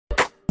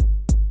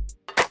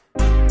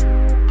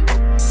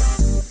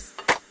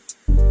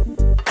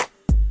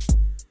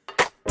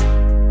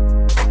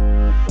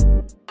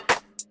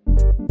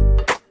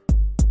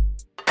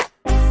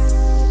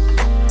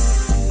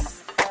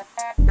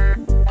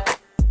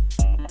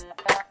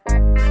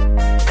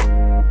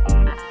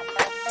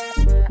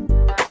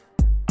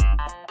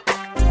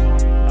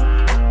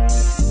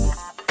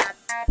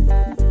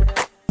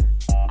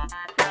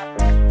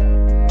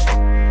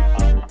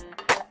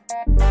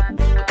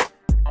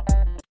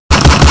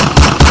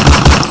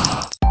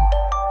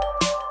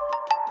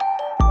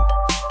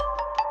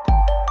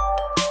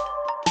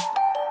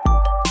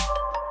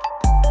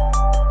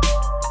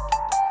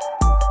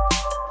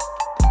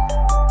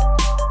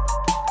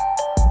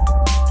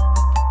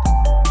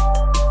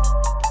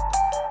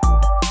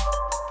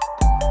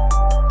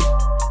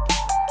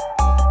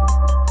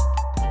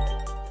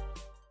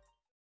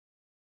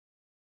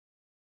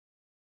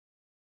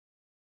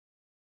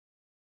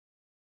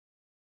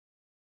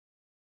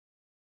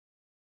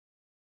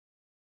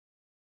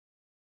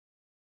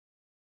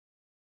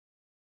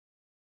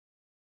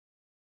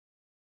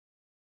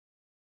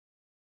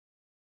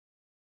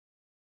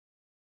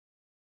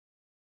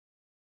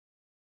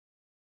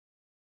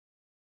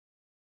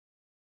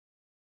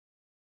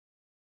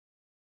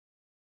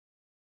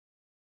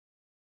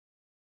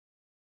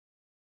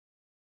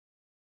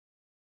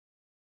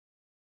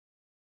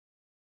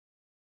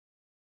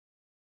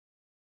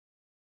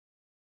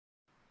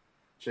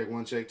Check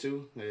one, check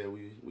two. Yeah,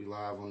 we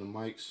live on the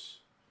mics.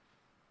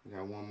 We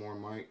got one more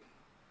mic.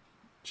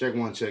 Check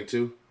one, check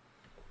two.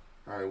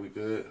 All right, we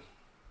good.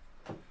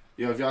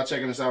 Yo, if y'all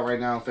checking us out right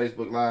now on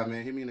Facebook Live,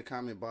 man, hit me in the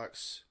comment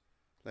box.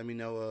 Let me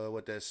know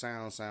what that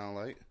sound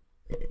like.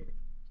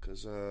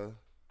 Because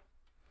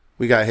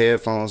we got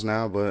headphones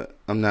now, but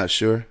I'm not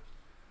sure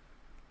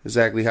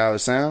exactly how it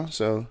sounds.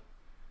 So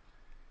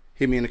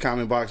hit me in the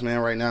comment box, man,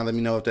 right now. Let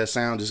me know if that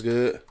sound is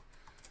good.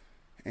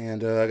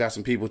 And I got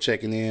some people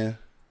checking in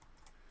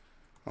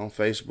on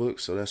Facebook,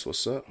 so that's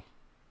what's up.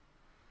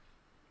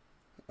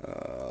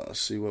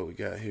 Let's see what we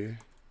got here.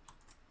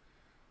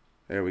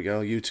 There we go.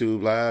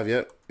 YouTube live.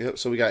 Yep.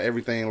 So we got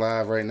everything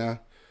live right now.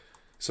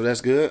 So that's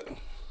good.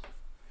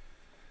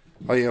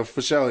 Oh yeah,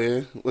 for sure.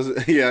 Yeah.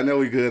 Yeah, I know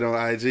we good on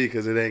IG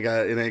because it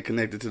ain't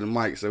connected to the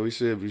mic, so we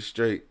should be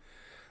straight.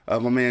 My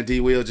man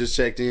D Will just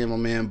checked in. My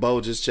man Bo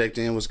just checked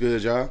in. What's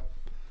good, y'all?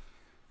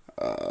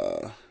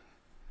 All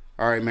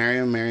right,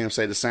 Miriam. Miriam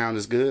say the sound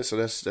is good, so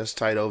that's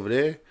tight over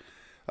there.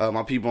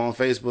 My people on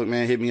Facebook,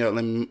 man, hit me up.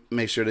 Let me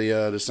make sure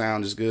the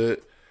sound is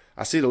good.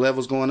 I see the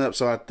levels going up,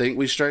 so I think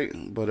we straight,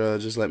 but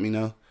just let me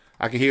know.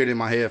 I can hear it in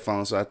my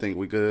headphones, so I think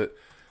we good.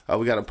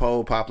 We got a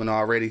poll popping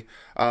already.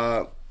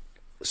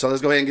 So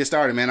let's go ahead and get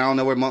started, man. I don't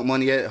know where Monk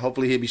Money at.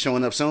 Hopefully he'll be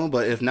showing up soon,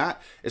 but if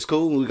not, it's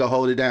cool. We go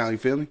hold it down. You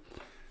feel me?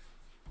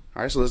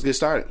 All right, so let's get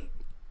started.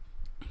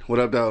 What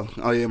up, though?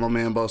 Oh, yeah, my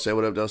man Bo said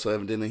what up, though, so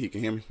evidently he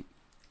can hear me.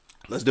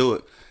 Let's do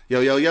it. Yo,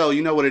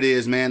 you know what it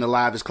is, man. The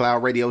Livest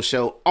Cloud radio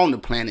show on the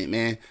planet,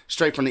 man.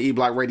 Straight from the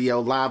E-Block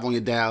Radio, live on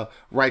your dial,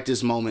 right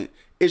this moment.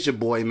 It's your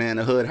boy, man,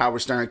 the Hood,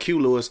 Howard Stern, Q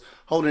Lewis,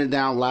 holding it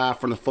down live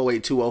from the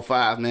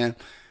 48205, man.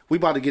 We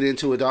about to get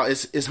into it, dog.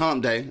 It's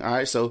hump day, all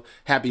right? So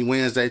happy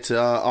Wednesday to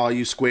all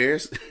you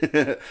squares.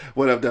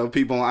 What up, though?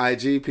 People on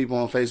IG, people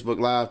on Facebook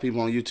Live,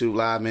 people on YouTube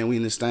Live, man. We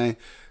in this thing.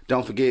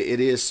 Don't forget, it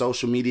is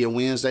Social Media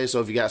Wednesday, so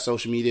if you got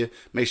social media,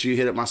 make sure you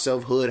hit up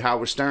myself, Hood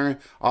Howard Stern.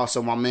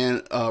 Also, my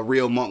man,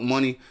 Real Monk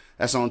Money.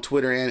 That's on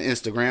Twitter and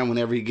Instagram.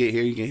 Whenever you get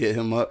here, you can hit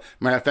him up.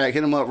 Matter of fact,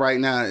 hit him up right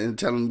now and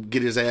tell him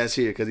get his ass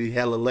here because he's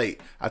hella late.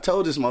 I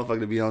told this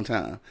motherfucker to be on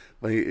time,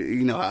 but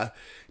you know how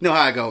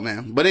I go,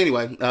 man. But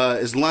anyway,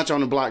 it's lunch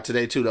on the block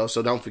today too, though.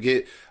 So don't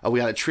forget, we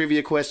got a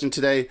trivia question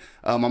today.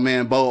 My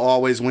man Bo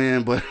always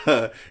win, but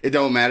it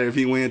don't matter if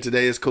he win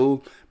today. It's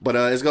cool. But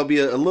it's gonna be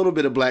a little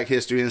bit of Black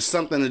history and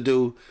something to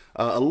do,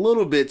 a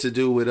little bit to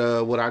do with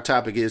what our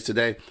topic is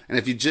today. And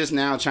if you're just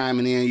now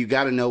chiming in, you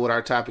got to know what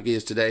our topic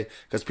is today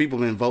because people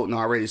have been voting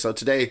already. So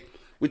today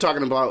we're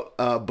talking about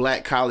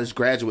Black college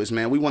graduates,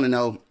 man. We want to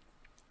know,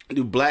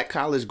 do Black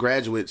college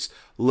graduates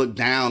look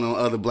down on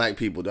other Black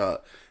people,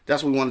 dog?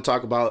 That's what we want to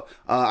talk about.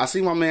 I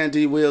see my man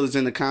D Will is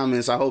in the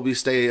comments. I hope he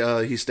stay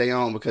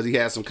on because he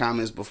had some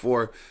comments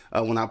before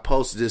when I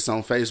posted this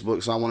on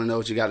Facebook. So I want to know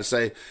what you got to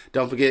say.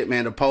 Don't forget,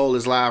 man, the poll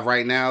is live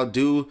right now.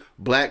 Do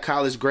Black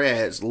college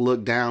grads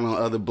look down on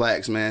other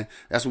Blacks, man?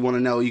 That's what we want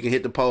to know. You can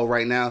hit the poll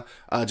right now.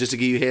 Just to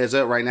give you a heads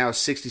up, right now,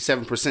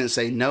 67%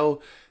 say no.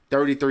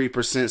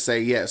 33%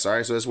 say yes. All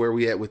right, so that's where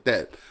we at with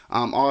that.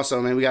 Also,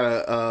 man, we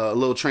got a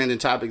little trending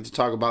topic to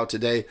talk about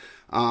today.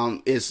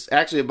 It's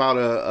actually about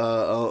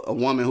a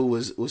woman who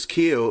was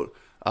killed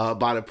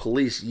by the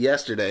police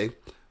yesterday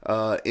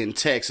in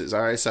Texas.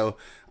 All right, so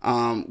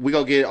we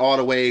gonna get all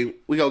the way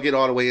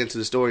into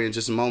the story in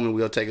just a moment.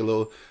 We'll take a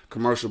little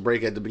commercial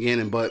break at the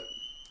beginning, but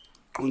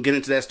we'll get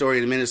into that story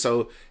in a minute.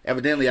 So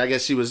evidently, I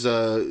guess she was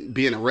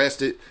being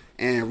arrested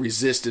and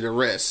resisted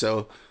arrest.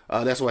 So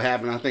that's what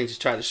happened. I think she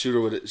tried to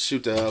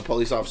shoot the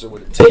police officer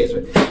with a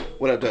taser.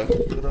 What up, though?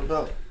 What up,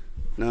 dog?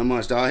 Not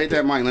much, dog. Hit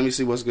that mic. Let me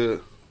see what's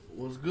good.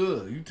 What's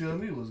good? You tell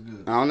me what's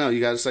good. I don't know. You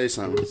got to say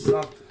something.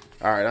 Something.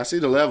 All right. I see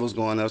the levels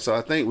going up, so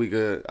I think we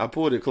good. I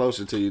pulled it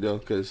closer to you, though,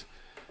 because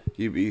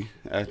you be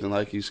acting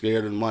like you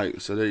scared of the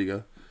mic. So there you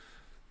go.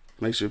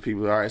 Make sure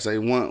people, all right, say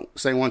 1,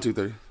 2,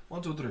 3.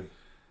 1, 2, 3.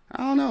 I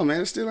don't know,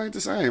 man. It still ain't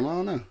the same. I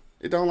don't know.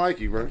 It don't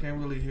like you, bro. I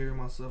can't really hear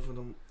myself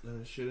in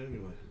the shit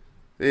anyway.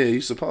 Yeah,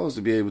 you supposed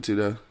to be able to,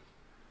 though.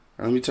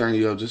 Let me turn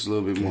you up just a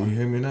little bit more. Can you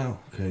hear me now?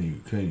 Can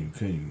you?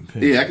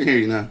 Yeah, I can hear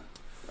you now.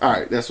 All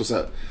right, that's what's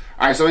up.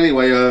 All right, so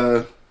anyway,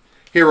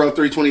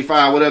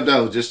 Hero325, what up,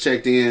 though? Just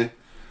checked in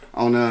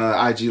on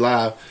IG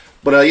Live.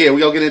 But, yeah, we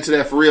going to get into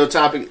that for real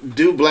topic.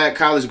 Do Black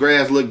college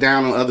grads look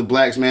down on other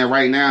Blacks, man?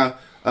 Right now,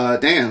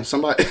 damn,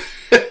 somebody,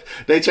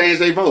 they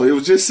changed their vote. It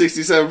was just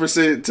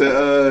 67%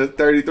 to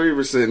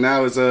 33%.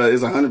 Now it's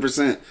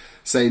 100%.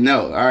 Say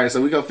no. All right, so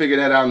we gonna figure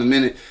that out in a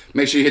minute.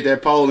 Make sure you hit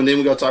that poll, and then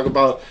we gonna talk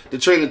about the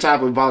trending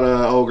topic about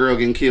an old girl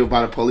getting killed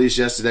by the police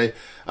yesterday.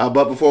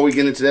 But before we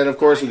get into that, of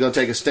course, we gonna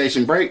take a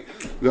station break.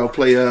 We gonna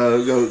play.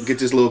 Go get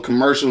this little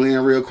commercial in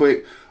real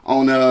quick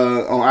on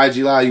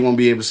IG Live. You won't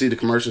be able to see the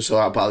commercial, so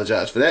I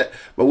apologize for that.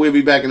 But we'll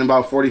be back in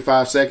about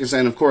 45 seconds,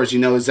 and of course, you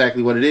know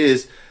exactly what it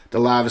is. The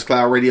Livest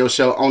Cloud radio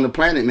show on the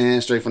planet,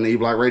 man. Straight from the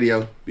E-Block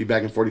Radio. Be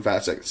back in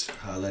 45 seconds.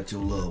 Holla at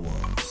your loved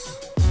ones.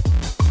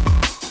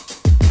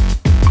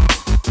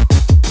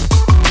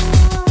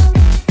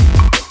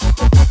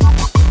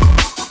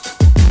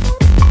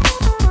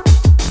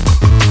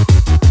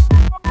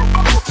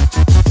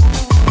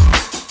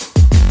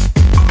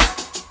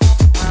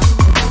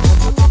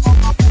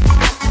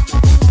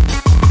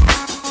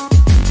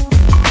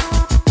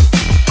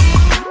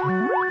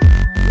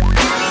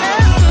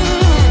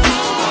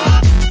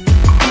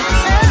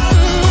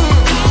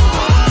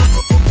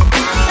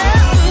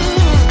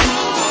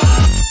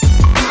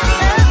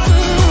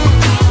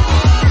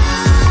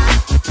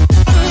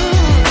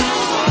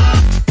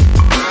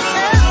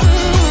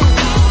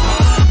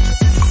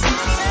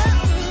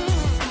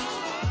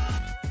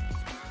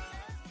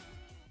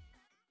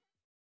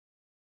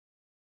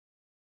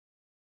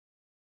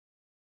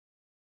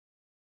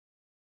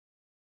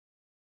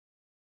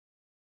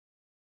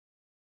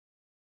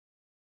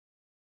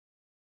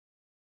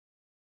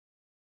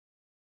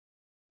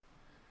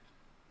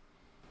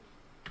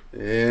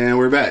 And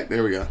we're back.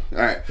 There we go. All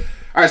right.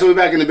 All right, so we're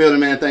back in the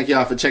building, man. Thank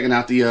y'all for checking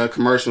out the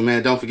commercial,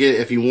 man. Don't forget,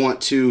 if you want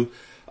to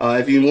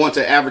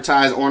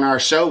advertise on our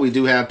show, we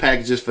do have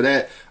packages for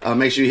that.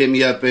 Make sure you hit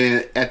me up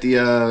at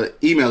the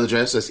email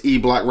address. That's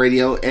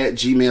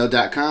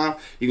eblockradio@gmail.com.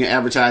 You can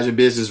advertise your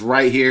business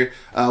right here.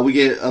 We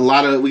get a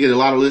lot of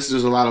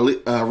listeners, a lot of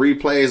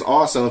replays.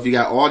 Also, if you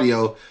got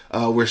audio,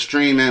 we're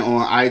streaming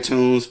on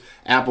iTunes,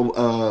 Apple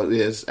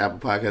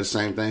Podcasts,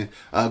 same thing.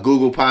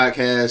 Google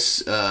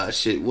Podcasts,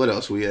 shit. What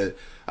else we had?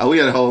 We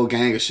had a whole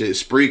gang of shit.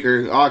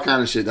 Spreaker, all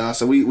kind of shit, dog.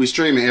 So we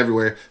streaming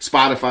everywhere.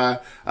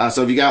 Spotify.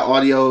 So if you got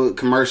audio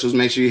commercials,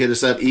 make sure you hit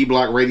us up,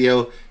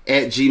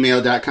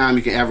 eblockradio@gmail.com.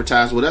 You can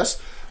advertise with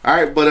us. All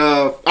right, but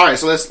all right,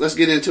 so let's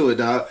get into it,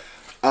 dog.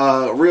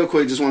 Real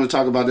quick, just want to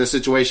talk about this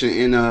situation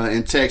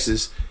in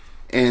Texas.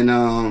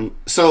 And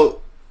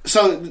so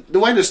the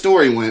way the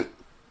story went,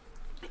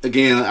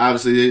 again,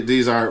 obviously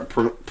these are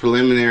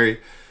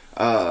preliminary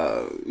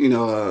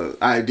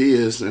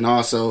ideas, and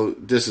also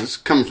this is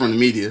coming from the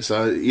media,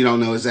 so you don't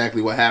know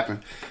exactly what happened.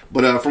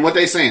 But from what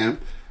they saying,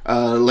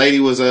 the lady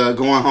was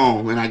going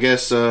home, and I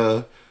guess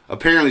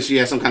apparently she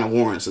had some kind of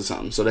warrants or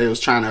something, so they was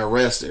trying to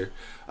arrest her.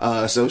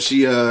 So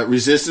she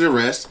resisted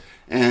arrest,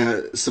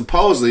 and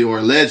supposedly or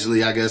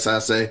allegedly, I guess I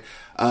say,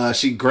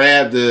 she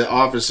grabbed the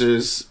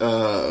officer's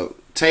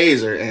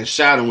taser and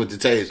shot him with the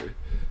taser.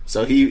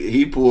 So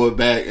he pulled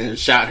back and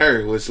shot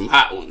her with some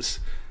hot ones.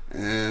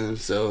 And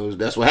so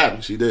that's what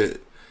happened. She did.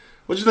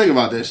 What you think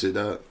about that shit,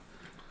 dog?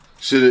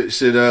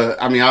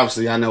 I mean,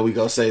 obviously, I know we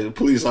gonna say the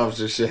police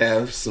officer should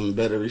have some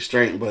better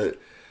restraint, but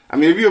I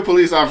mean, if you're a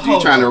police officer,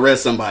 you're trying to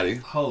arrest somebody.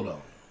 Hold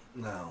on.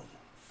 Now,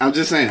 I'm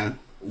just saying.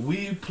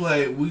 We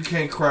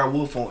can't cry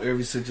wolf on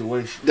every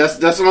situation. That's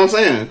what I'm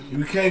saying.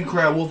 We can't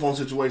cry wolf on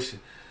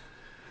situation.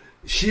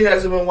 She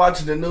hasn't been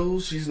watching the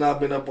news. She's not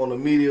been up on the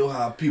media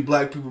how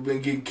black people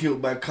been getting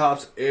killed by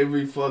cops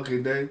every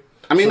fucking day.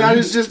 I mean,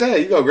 it's just that.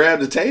 You gonna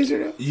grab the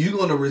taser, though? You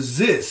gonna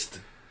resist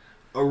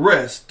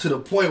arrest to the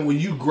point when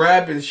you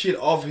grabbing shit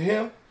off of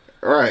him?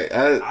 Right.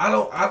 I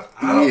don't.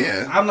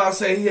 Yeah. I'm not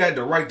saying he had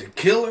the right to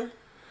kill her.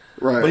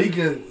 Right. But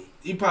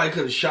he probably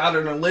could have shot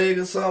her in the leg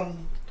or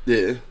something.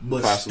 Yeah.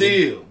 But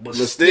possibly.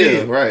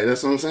 still, right.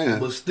 That's what I'm saying.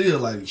 But still,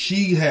 like,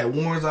 she had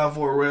warrants out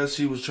for arrest.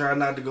 She was trying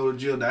not to go to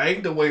jail. That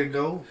ain't the way to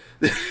go.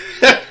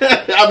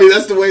 I mean,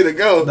 that's the way to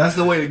go. That's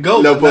the way to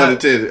go. No pun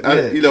intended.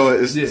 Yeah. You know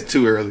what? It's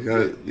too early.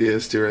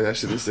 It's too early. I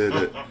shouldn't have said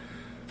that.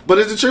 But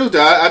it's the truth,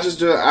 though. I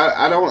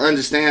don't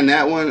understand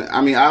that one.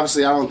 I mean,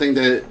 obviously, I don't think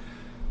it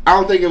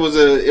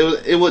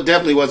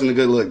definitely wasn't a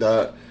good look,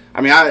 dog.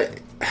 I mean, I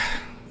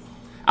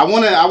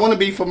want to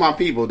be for my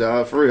people,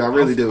 dog. For real, I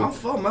really do. I'm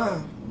for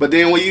mine. But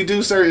then when you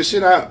do certain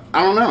shit, I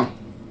don't know.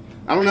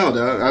 I don't know,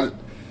 dog.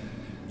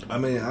 I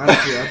mean,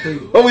 honestly, I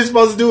think... What are we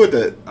supposed to do with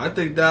that? I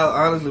think that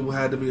honestly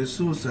had to be a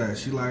suicide.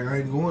 She like, I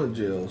ain't going to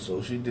jail.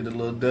 So she did a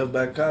little death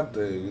by cop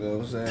thing, you know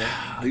what I'm saying?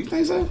 You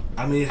think so?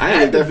 I mean,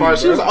 I ain't that far.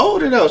 She was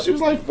older, though. She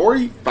was like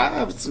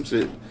 45 or some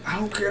shit. I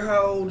don't care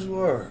how old you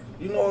are.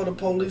 You know what the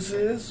police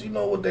is. You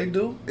know what they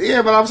do.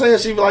 Yeah, but I'm saying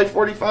she was like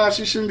 45.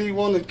 She shouldn't be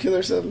wanting to kill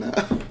herself now.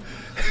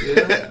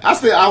 Yeah.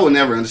 I would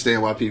never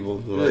understand why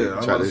people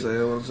try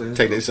to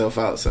take themselves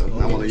out. So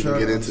I won't even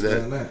get into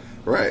that.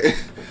 Right.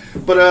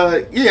 But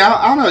I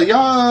don't know.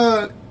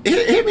 Y'all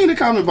hit me in the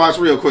comment box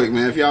real quick,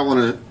 man. If y'all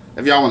want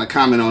to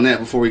comment on that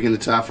before we get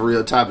into our for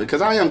real topic,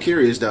 because I am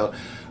curious though.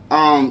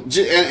 And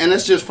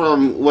that's just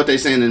from what they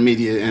saying in the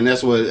media, and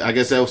that's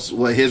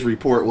what his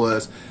report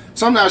was.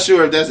 So I'm not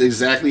sure if that's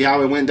exactly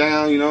how it went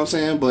down. You know what I'm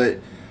saying? But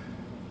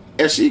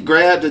if she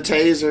grabbed the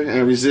taser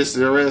and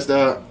resisted arrest,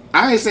 though,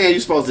 I ain't saying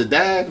you're supposed to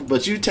die,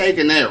 but you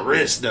taking that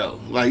risk,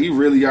 though. Like, you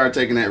really are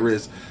taking that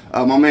risk.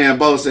 My man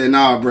Bo said,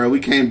 nah, bro, we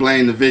can't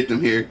blame the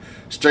victim here.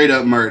 Straight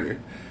up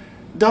murder.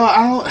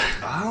 Dog,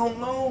 I don't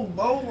know,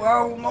 Bo.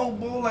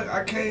 Like,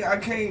 I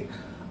can't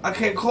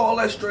call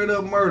that straight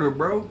up murder,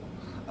 bro.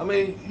 I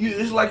mean,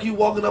 it's like you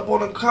walking up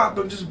on a cop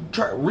and just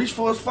reach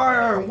for his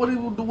firearm. What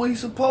he's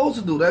supposed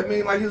to do? That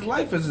mean like his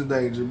life is in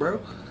danger, bro.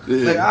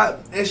 Yeah. Like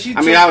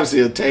obviously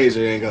a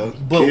taser ain't go.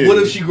 But what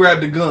if she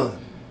grabbed the gun?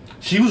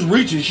 She was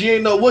reaching. She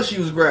ain't know what she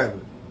was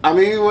grabbing. I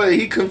mean,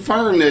 he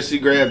confirmed that she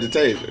grabbed the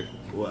taser.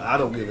 Well, I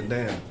don't give a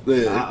damn.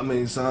 Yeah. I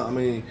mean,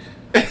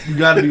 you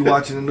got to be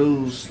watching the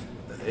news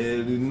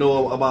and you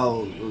know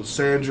about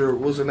Sandra.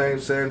 What's her name?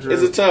 Sandra.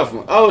 It's a tough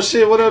one. Oh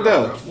shit! What up,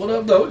 though? What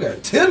up, though? We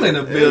got Tim in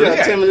the building. We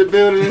got Tim in the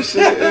building and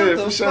shit. Yeah,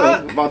 for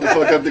sure. About to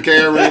fuck up the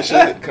camera and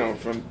shit. Coming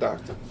from the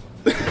doctor.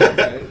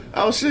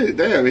 Oh shit!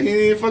 Damn, he didn't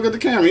even fuck up the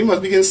camera. He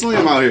must be getting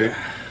slim out here.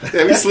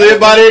 Yeah, we slid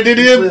by there. Did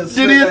he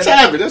a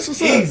tap it? That's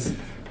what's easy.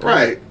 Up.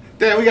 Right.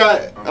 Damn, we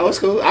got. Oh, it's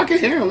cool. I can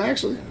hear him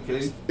actually.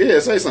 Okay. Yeah,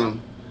 say something.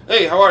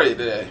 Hey, how are you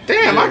today?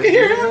 Damn, I can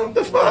hear him.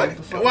 The fuck?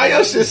 Why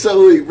your shit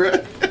so weak, bro?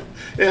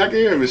 Yeah, I can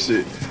hear him and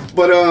shit.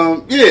 But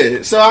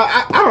yeah. So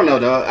I don't know,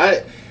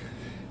 dog.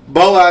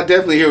 Bo, I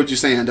definitely hear what you're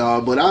saying,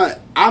 dog. But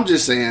I'm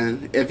just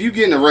saying, if you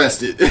getting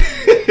arrested,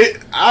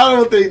 I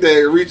don't think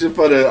that reaching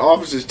for the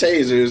officer's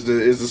taser is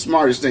the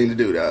smartest thing to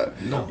do, dog.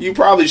 No. You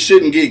probably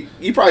shouldn't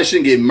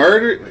get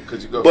murdered.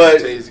 Because you go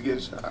but, for the taser,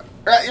 get shot.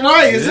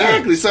 Right,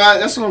 exactly. So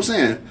that's what I'm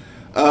saying.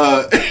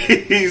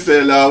 He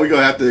said, "No, we're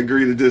gonna have to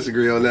agree to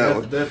disagree on that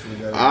one."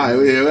 Definitely. All right,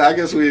 yeah, I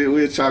guess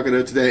we're chalking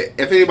up today.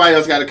 If anybody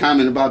else got a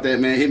comment about that,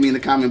 man, hit me in the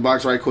comment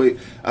box right quick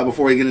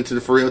before we get into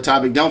the for real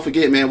topic. Don't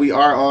forget, man, we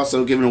are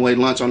also giving away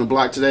lunch on the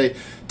block today.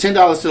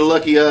 $10 to the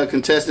lucky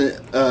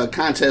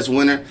contest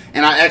winner,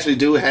 and I actually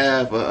do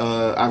have.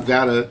 I've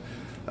got a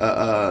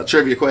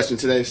trivia question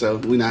today, so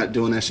we're not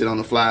doing that shit on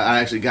the fly. I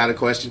actually got a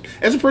question.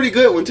 It's a pretty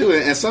good one too,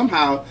 and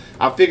somehow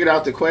I figured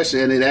out the question,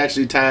 and it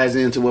actually ties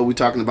into what we're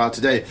talking about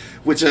today.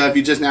 Which, if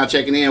you're just now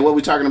checking in, what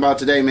we're talking about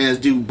today, man, is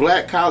do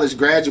black college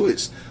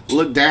graduates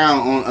look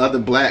down on other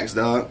blacks,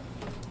 dog?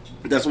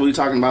 That's what we're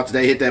talking about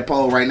today. Hit that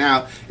poll right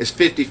now. It's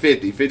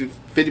 50-50.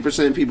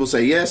 50% of people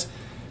say yes,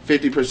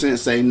 50%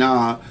 say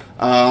nah.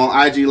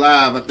 On IG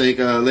Live, I think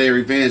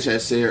Larry Vance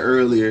had said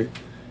earlier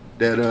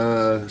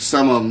that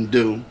some of them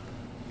do.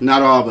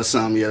 Not all, but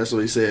some. Yeah, that's what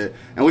he said.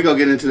 And we're going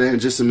to get into that in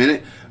just a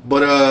minute.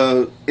 But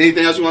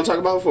anything else you want to talk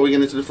about before we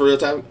get into the for real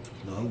topic?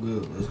 No, I'm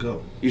good. Let's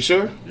go. You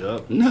sure?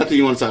 Yep. Nothing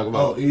you want to talk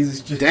about? Oh, easy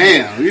street.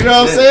 Damn. You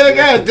know what I'm saying?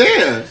 God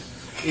damn.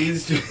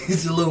 Easy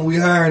street. Look, we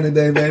hiring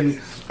today, baby.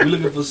 We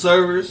looking for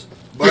servers,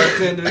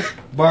 bartenders,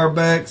 bar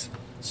backs,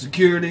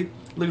 security.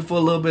 Looking for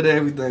a little bit of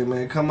everything,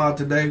 man. Come out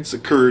today.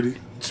 Security.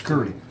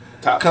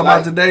 Come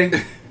out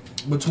today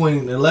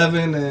between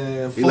 11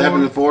 and 4.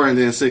 11 and 4 and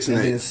then 6 and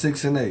 8. And then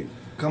 6 and 8.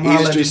 Come Easy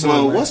on, Street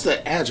Saloon. What's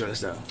the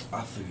address, though?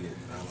 I forget.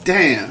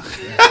 Damn.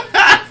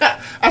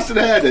 I should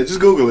have had that. Just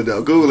Google it,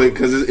 though. Google it,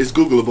 because it's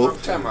Googleable. I'm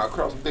talking about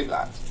across the big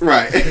lots.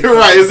 Right.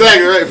 Right,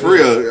 exactly. Right, for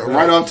real.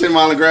 Right off 10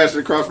 Mile and Grass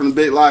across from the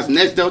big lots.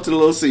 Next door to the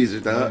Little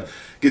Caesars, dog. Right.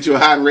 Get you a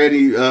hot and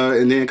ready,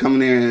 and then come in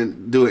there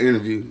and do an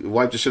interview.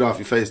 Wipe the shit off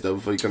your face, though,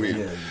 before you come in.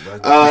 Yeah,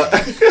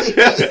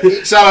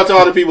 shout out to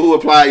all the people who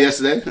applied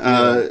yesterday.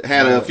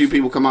 Had a few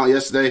people come out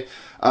yesterday.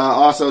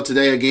 Also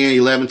today, again,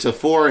 11 to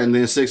 4 and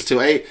then 6 to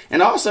 8.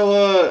 And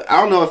also,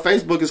 I don't know if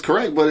Facebook is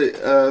correct, but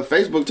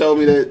Facebook told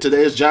me that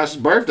today is Josh's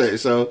birthday.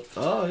 So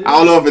I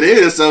don't know if it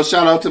is. So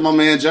shout out to my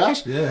man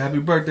Josh. Yeah, happy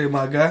birthday,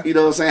 my guy. You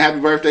know what I'm saying? Happy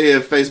birthday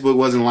if Facebook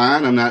wasn't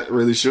lying. I'm not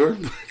really sure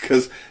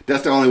because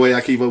that's the only way I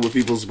keep up with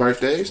people's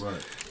birthdays.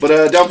 Right.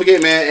 But don't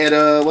forget, man,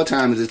 at what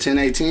time is it?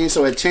 10:18.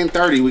 So at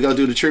 10:30, we're going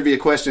to do the trivia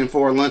question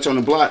for Lunch on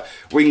the Block.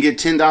 We can get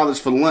 $10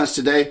 for lunch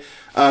today.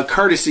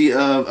 Courtesy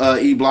of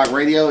E-Block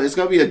Radio. It's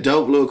gonna be a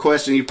dope little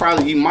question. You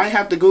might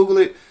have to Google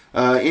it.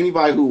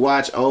 Anybody who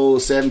watch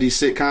old 70s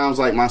sitcoms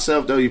like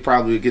myself, though, you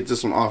probably would get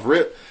this one off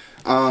rip.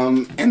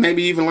 And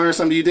maybe even learn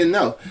something you didn't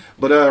know.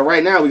 But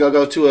right now, we're gonna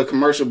go to a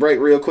commercial break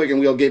real quick, and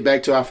we'll get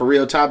back to our for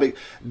real topic.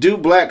 Do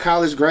black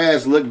college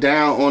grads look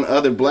down on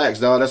other blacks,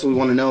 dog? That's what we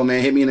want to know,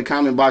 man. Hit me in the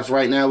comment box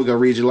right now. We're gonna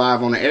read you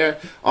live on the air.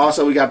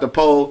 Also, we got the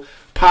poll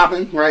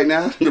popping right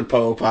now. The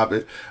poll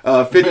popping.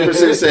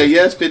 50% say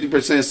yes,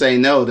 50% say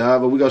no,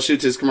 dog. But we're going to shoot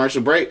this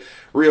commercial break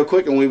real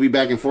quick, and we'll be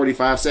back in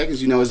 45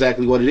 seconds. You know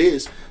exactly what it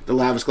is. The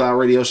Livest Cloud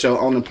radio show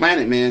on the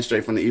planet, man.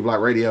 Straight from the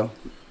E-Block Radio.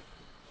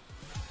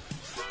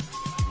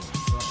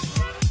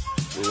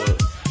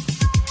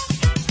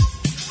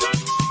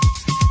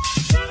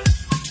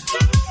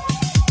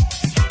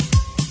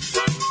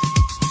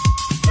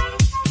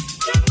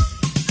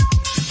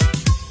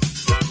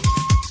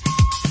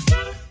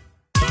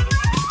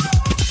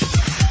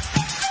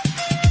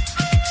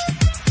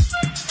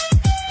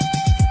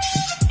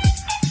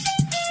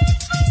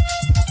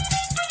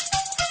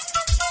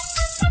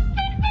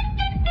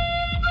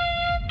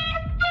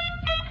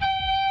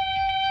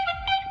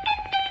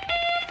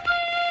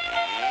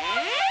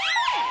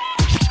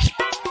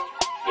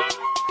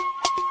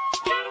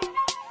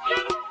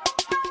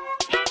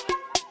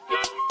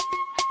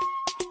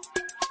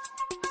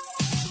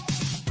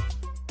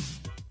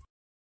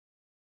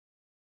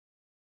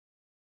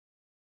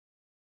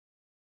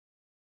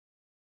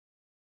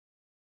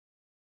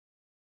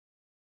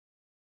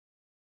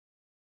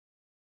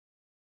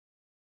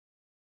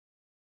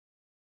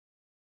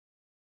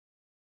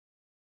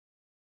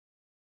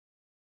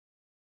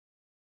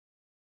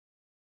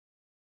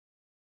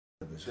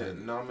 That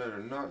numbing or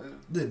nothing.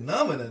 Did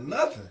numbing or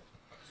nothing.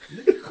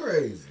 Nigga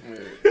crazy.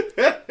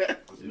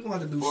 You gonna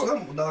have to do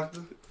something,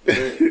 doctor.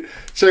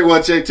 Check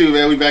 1, check 2,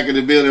 man. We back in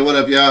the building. What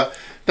up, y'all?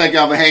 Thank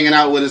y'all for hanging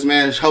out with us,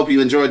 man. Hope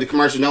you enjoyed the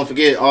commercial. Don't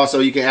forget, also,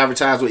 you can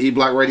advertise with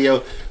E-Block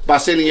Radio by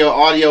sending your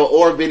audio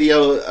or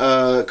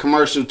video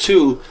commercial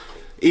to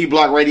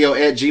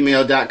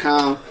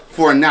eblockradio@gmail.com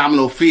for a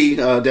nominal fee.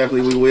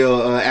 Definitely, we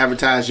will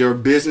advertise your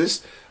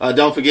business.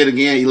 Don't forget,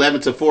 again,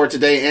 11 to 4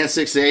 today and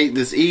 6 to 8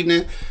 this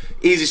evening.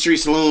 Easy Street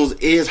Saloons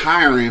is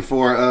hiring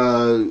for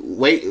the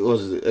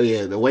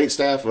wait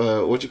staff,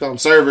 what you call them,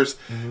 servers,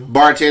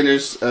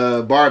 bartenders,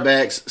 bar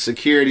backs,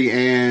 security,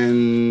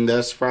 and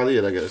that's probably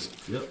it, I guess.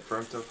 Yep.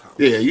 Front of house.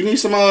 Yeah, you need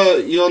some.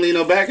 You don't need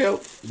no back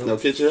help, no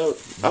kitchen help.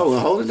 Oh,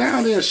 well, hold it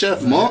down, then,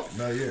 Chef Monk.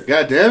 Not yet.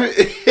 God damn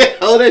it,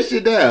 hold that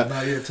shit down.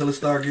 Not yet till it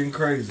start getting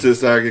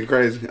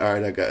crazy. All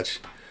right, I got you.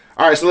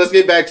 All right, so let's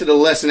get back to the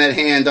lesson at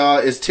hand,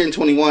 dog. It's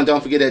 10:21.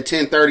 Don't forget at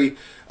 10:30,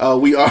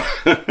 we are.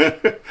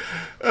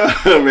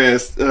 My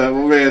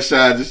man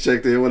Sean just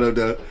checked in. What up,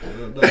 dog?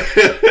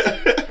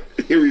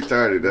 He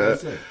retarded, dog.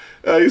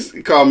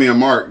 He called me a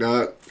mark,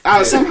 dog.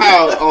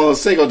 Somehow on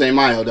Cinco de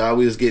Mayo, dog,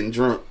 we was getting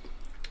drunk.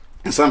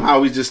 And somehow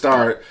we just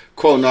started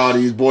quoting all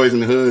these boys in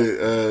the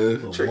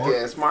hood. Trick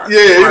ass Mark. Yeah,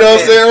 you know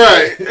what I'm saying?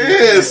 Right.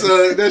 Yeah,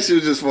 so that shit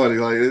was just funny.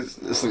 Like,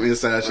 it's some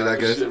inside shit, I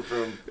guess. Shit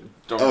from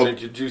Don't Drink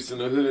Your Juice in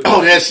the Hood.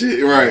 Oh, that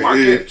shit, right. Mark,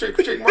 Yeah. Trick,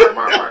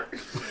 Mark.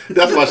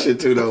 That's my shit,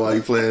 too, though, while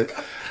you playing.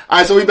 All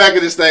right, so we back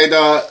in this thing,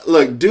 dog.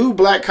 Look, do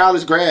black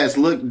college grads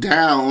look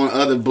down on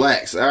other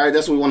blacks? All right,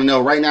 that's what we want to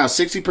know. Right now,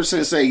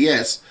 60% say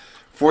yes.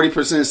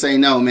 40% say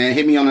no, man.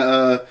 Hit me on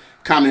the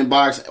comment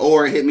box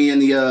or hit me in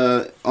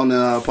the on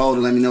the poll to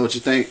let me know what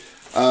you think.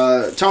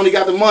 Tony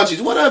got the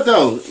munchies. What up,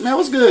 though? Man,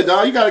 what's good,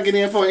 dog? You got to get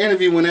in for an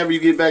interview whenever you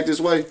get back this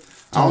way.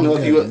 I don't know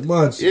if you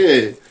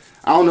yeah.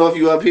 I don't know if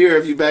you up here,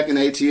 if you back in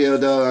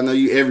ATL, dog. I know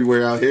you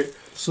everywhere out here.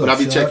 But I'll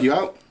be checking you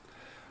out.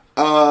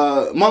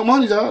 Monk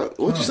Money, dog.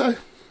 What you say?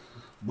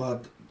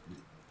 But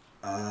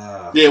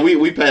yeah,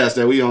 we passed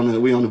that. We on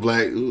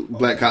the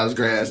black college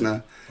grads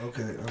now.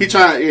 Okay. He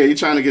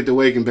trying to get the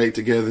wake and bake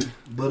together,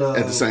 but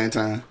at the same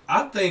time.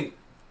 I think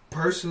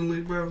personally,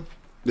 bro.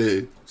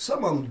 Yeah.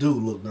 Some of them do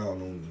look down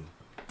on you.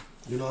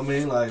 You know what I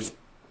mean? Like,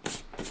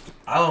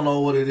 I don't know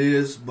what it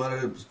is,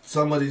 but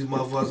some of these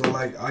motherfuckers are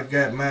like, I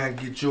got mine,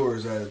 get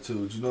yours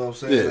attitude. You know what I'm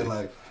saying? Yeah.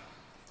 Like,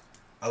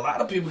 a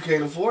lot of people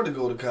can't afford to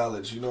go to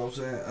college. You know what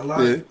I'm saying? A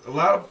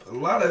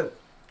lot of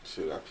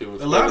Shit, people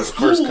a lot of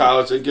first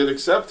college they get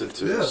accepted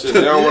to. Yeah. Shit,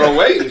 they don't want to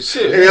wait.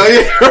 Shit. Hell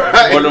yeah,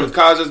 right. One of the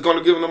colleges is going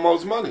to give them the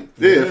most money.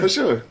 Yeah, for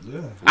sure.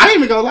 Yeah. I ain't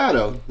even gonna lie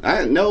though.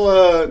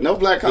 No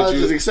black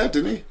colleges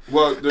accepted me.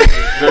 Well,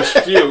 there's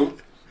few.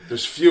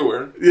 There's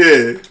fewer.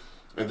 Yeah.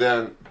 And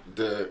then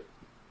the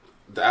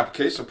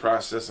application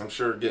process, I'm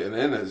sure getting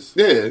in is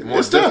more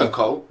it's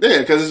difficult. Tough. Yeah,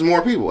 because there's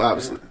more people,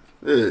 obviously.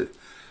 Yeah.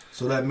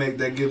 So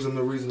that gives them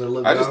the reason to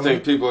look I down. just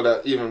think people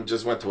that even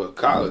just went to a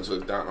college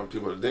look down on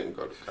people that didn't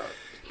go to college.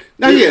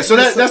 Now, yeah, so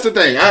that's the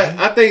thing.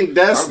 I think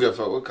I don't give a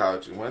fuck what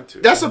college you went to.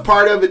 That's a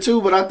part of it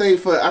too, but I think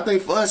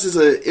for us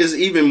is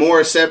even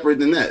more separate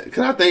than that.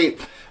 Because I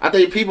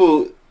think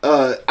people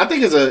I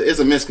think it's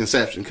a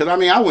misconception. Because I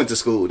mean, I went to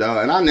school,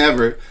 dog, and I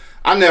never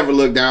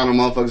looked down on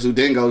motherfuckers who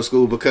didn't go to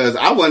school because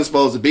I wasn't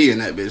supposed to be in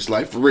that bitch.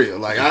 Like, for real.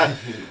 Like,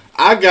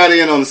 I got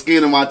in on the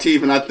skin of my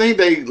teeth, and I think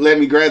they let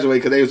me graduate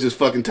because they was just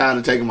fucking tired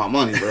of taking my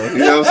money, bro. You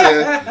know what I'm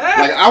saying?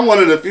 Like, I'm one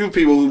of the few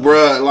people who,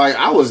 bro, like,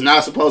 I was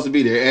not supposed to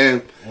be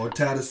there. Or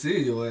tired of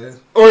seeing your ass.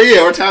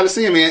 Or tired of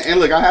seeing me. And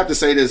look, I have to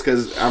say this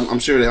because I'm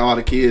sure that all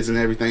the kids and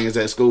everything is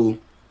at school.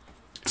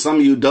 Some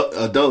of you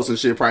adults and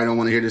shit probably don't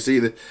want to hear this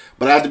either.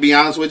 But I have to be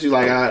honest with you,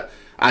 like,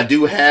 I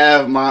do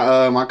have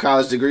my my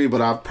college degree,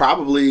 but I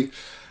probably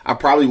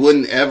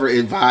wouldn't ever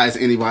advise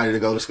anybody to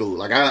go to school.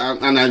 Like,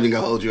 I'm not even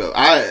gonna hold you up.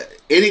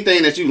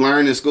 Anything that you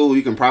learn in school,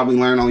 you can probably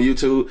learn on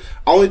YouTube.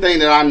 Only thing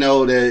that I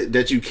know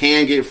that you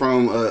can get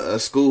from a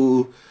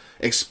school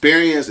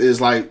experience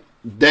is like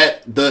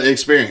the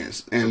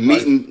experience and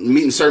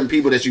meeting certain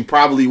people that you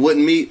probably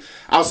wouldn't meet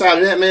outside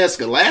of that, man.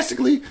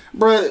 Scholastically,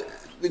 bruh.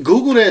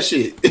 Google that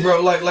shit,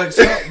 bro.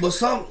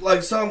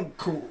 Some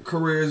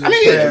careers. I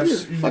mean,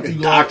 paths, fucking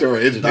doctor or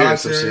engineer,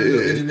 some shit.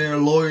 Yeah. Engineer,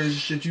 lawyers,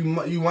 shit. You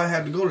might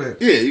have to go there.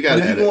 Yeah, you got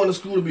to. If you going to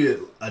school to be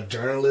a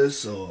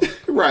journalist or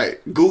right,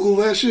 Google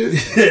that shit.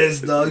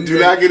 Yes, dog. Do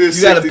not get it.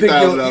 You got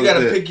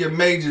to pick your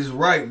majors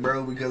right,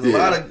 bro. Because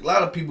a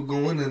lot of people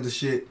going into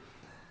shit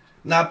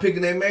not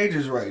picking their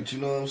majors right. You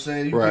know what I'm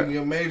saying? You picking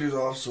your majors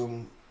off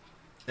some.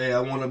 Hey,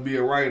 I want to be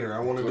a writer. I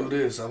want to do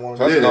this. I want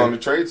to. Plus, going to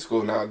trade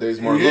school nowadays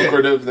more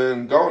lucrative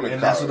than going to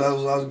college. That's what I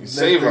was. You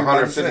save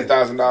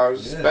 $150,000,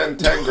 spend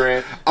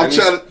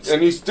 $10,000,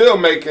 and he's still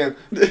making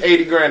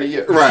 $80,000 a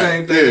year. Right.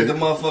 Same thing that the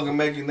motherfucker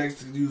making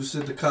next to you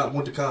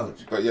went to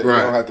college. But yeah, you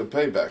don't have to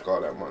pay back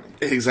all that money.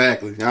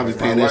 Exactly. I'll be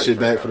paying that shit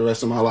back for the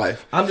rest of my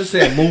life. I'm just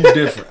saying, move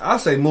different. I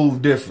say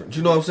move different.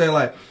 You know what I'm saying?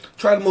 Like,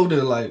 try to move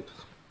different. Like,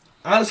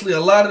 honestly, a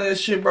lot of that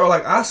shit, bro.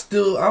 Like,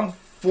 I'm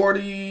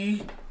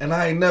 40 and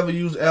I ain't never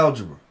used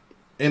algebra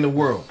in the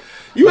world.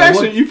 You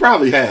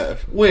probably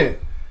have. When?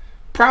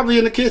 Probably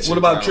in the kitchen. What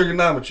about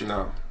trigonometry?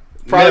 No.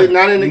 Probably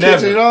not in the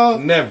kitchen at all?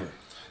 Never.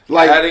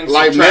 Like adding,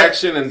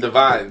 subtraction, and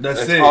dividing.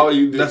 That's it. All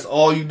you do. That's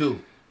all you do.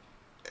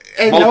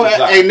 Ain't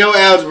no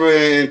algebra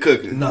in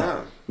cooking.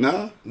 No.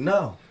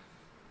 No?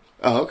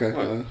 Oh, okay.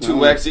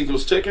 2x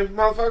equals chicken,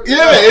 motherfucker?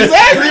 Yeah,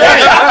 exactly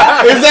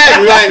right.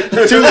 Exactly. Like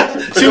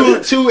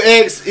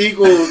 2x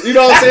equals, you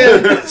know what I'm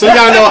saying? So you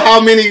gotta know how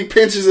many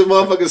pinches of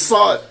motherfucking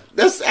salt.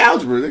 That's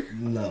algebra.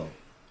 No.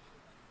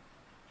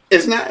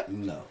 It's not?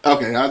 No.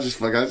 Okay, I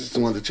just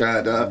wanted to try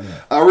it, dog.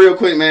 Real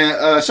quick, man.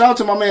 Shout out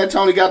to my man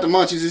Tony got the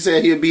munchies. He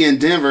said he'll be in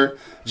Denver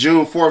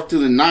June 4th through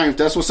the 9th.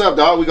 That's what's up,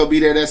 dog. We gonna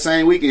be there that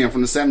same weekend from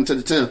the 7th to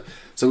the 10th.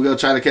 So we gonna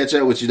try to catch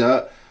up with you,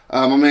 dog.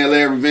 My man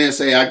Larry Vince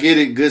say, I get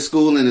it, good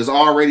schooling is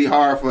already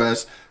hard for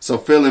us, so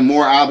feeling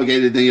more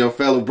obligated than your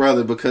fellow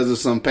brother because of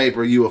some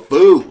paper, you a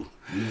fool.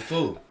 You a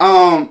fool.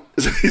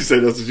 He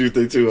said that's what you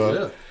think too,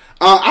 huh?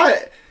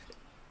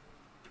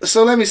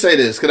 So let me say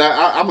this, because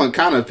I'm going to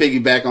kind of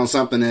piggyback on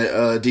something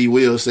that D.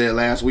 Will said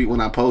last week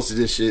when I posted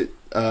this shit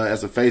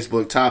as a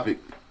Facebook topic.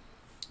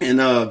 And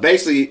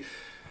basically,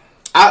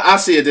 I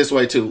see it this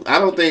way too. I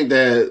don't think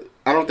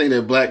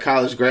that black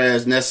college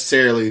grads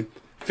necessarily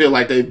feel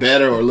like they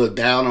better or look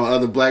down on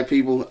other black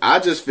people. I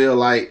just feel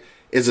like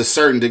it's a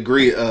certain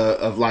degree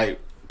of like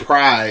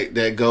pride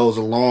that goes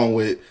along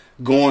with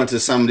going to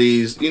some of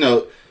these,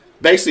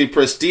 basically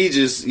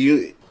prestigious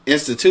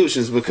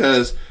institutions,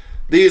 because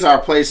these are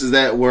places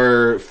that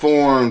were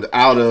formed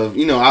out of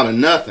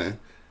nothing,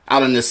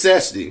 out of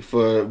necessity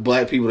for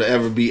black people to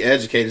ever be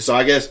educated. So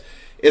I guess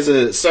it's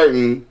a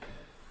certain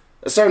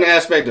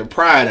aspect of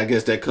pride, I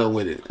guess, that come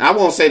with it. I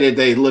won't say that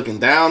they looking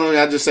down on it.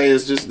 I just say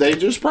they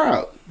just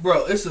proud.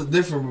 Bro, it's a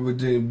difference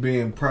between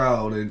being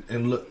proud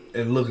and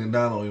looking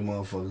down on you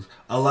motherfuckers.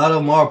 A lot of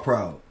them are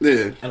proud.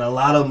 Yeah. And a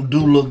lot of them do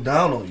look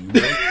down on you,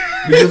 bro.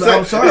 Because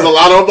I'm sorry. There's a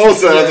lot on both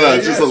sides.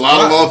 It's just a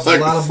lot of motherfuckers. It's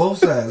a lot of both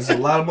sides. It's a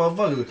lot of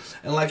motherfuckers.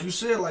 And like you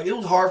said, like it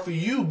was hard for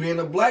you being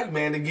a black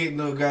man to get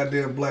into a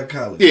goddamn black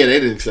college. Yeah,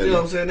 they didn't accept me. You know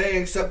what I'm saying? They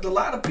didn't accept a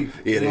lot of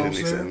people. Yeah, they didn't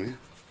accept me.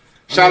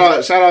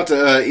 Shout out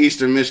to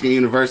Eastern Michigan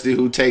University,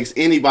 who takes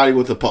anybody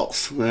with a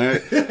pulse. All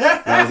right,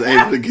 I was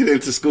able to get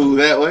into school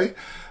that way.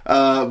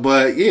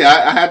 But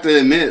yeah, I have to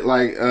admit,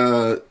 like,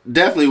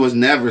 definitely was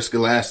never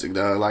scholastic,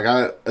 dog. Like,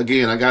 I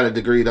got a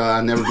degree,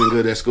 dog. I never been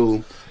good at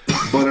school.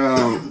 But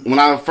when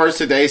I first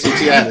took the ACT,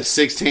 I had a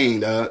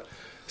 16, dog.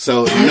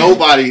 So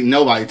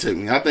nobody took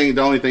me. I think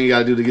the only thing you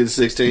gotta do to get a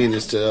 16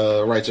 is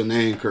to write your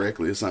name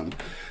correctly or something.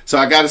 So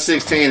I got a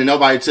 16 and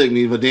nobody took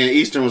me. But then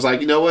Eastern was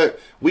like, you know what?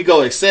 We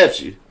go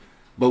accept you,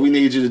 but we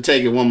need you to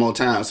take it one more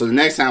time. So the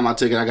next time I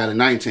took it, I got a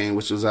 19,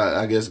 which was,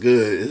 I guess,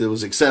 good. It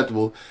was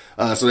acceptable.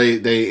 So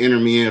they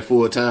entered me in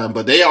full time.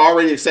 But they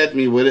already accepted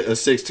me with a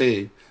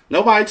 16.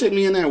 Nobody took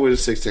me in there with a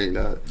 16,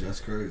 dog. That's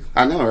crazy.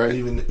 I know, right?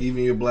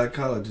 Even your black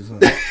colleges, huh?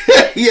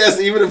 Yes,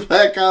 even the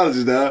black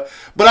colleges, dog.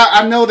 But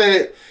I know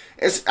that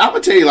I'm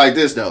gonna tell you like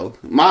this though.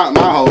 My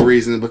whole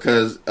reason is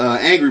because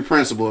angry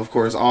principal, of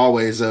course,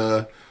 always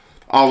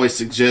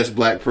suggests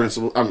black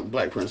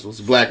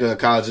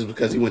colleges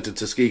because he went to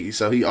Tuskegee,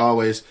 so he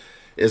always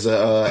is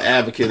a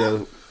advocate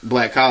of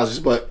black colleges.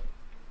 But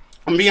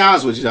I'm gonna be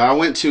honest with you, though. I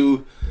went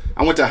to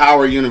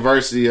Howard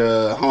University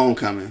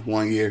homecoming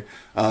one year.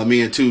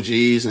 Me and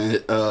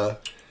 2Gs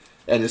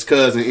and his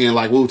cousin in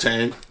like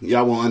Wu-Tang.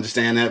 Y'all won't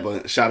understand that,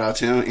 but shout out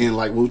to him in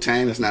like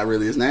Wu-Tang. That's not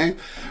really his name.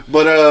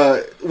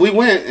 But we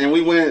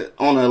went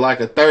on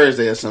a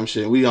Thursday or some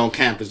shit. We on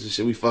campus and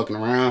shit. We fucking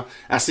around.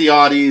 I see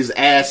all these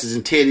asses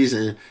and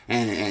titties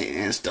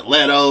and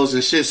stilettos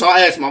and shit. So I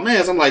asked my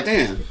mans, I'm like,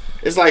 damn,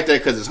 it's like that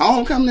because it's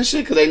homecoming and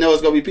shit? Because they know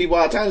it's going to be people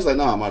all the time? He's like,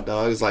 no, my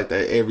dog, it's like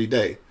that every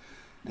day.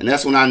 And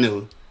that's when I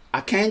knew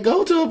I can't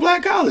go to a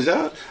black college,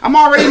 dog. I'm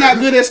already not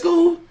good at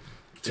school.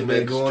 Too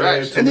many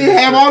distractions. And then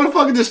have all the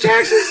fucking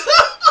distractions.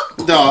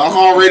 Dog, I'm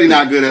already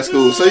not good at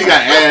school. So you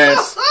got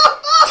ass,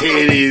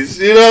 titties,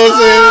 you know what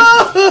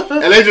I'm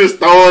saying? And they just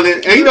throwing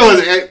it. And you know,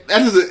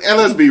 and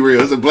let's be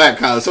real, it's a black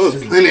college, so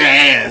it's plenty of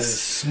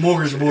ass.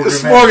 Smorgasbord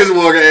ass.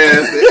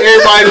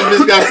 Everybody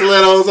just got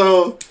stilettos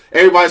on.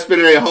 Everybody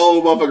spending their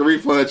whole motherfucking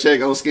refund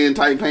check on skin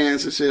tight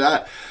pants and shit.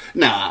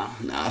 Nah.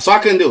 So I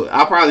couldn't do it.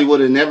 I probably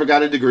would have never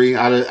got a degree.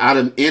 I'd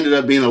have ended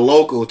up being a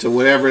local to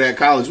whatever that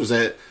college was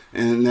at.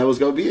 And that was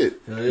gonna be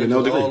it. Yeah,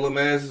 no degree. All them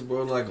asses,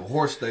 bro, like a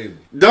horse stable.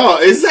 Dog,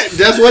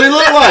 that's what it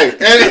looked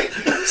like. And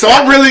so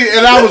I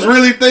was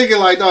really thinking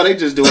like, no, they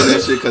just doing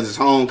that shit because it's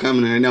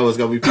homecoming and they know it's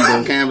gonna be people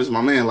on campus.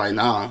 My man, like,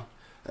 nah,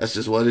 that's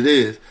just what it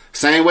is.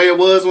 Same way it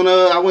was when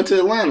I went to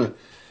Atlanta,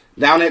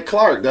 down at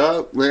Clark,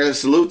 dog. Man,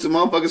 salute to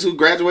motherfuckers who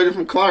graduated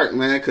from Clark,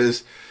 man,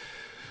 because.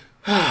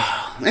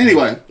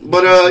 Anyway,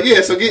 but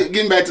yeah. So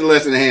getting back to the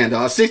lesson at hand,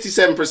 dog.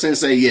 67%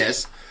 say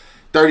yes.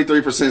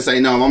 33% say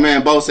no. My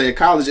man Bo said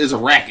college is a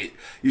racket.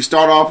 You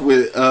start off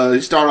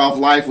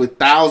life with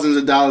thousands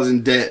of dollars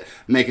in debt,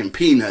 making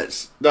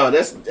peanuts. No,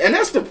 that's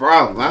the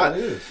problem.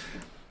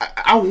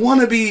 I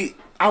want to be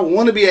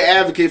an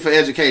advocate for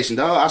education,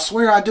 dog. I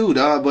swear I do,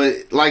 dog.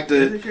 But like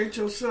educate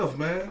yourself,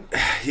 man.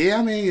 Yeah,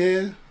 I mean,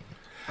 yeah.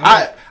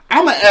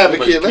 I'm an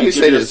advocate. Let me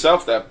say this.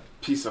 Yourself that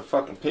piece of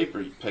fucking paper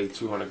you paid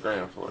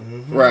 $200,000 for.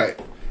 Mm-hmm. Right.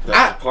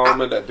 That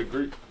diploma, that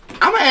degree.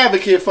 I'm an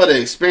advocate for the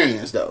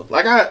experience, though.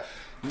 Like I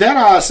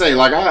say,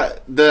 like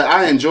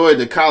I enjoyed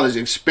the college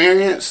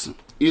experience.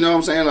 You know what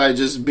I'm saying? Like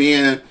just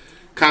being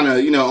kind of,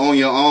 on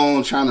your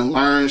own, trying to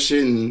learn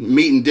shit and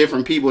meeting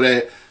different people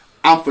that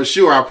I'm for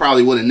sure I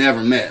probably would have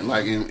never met,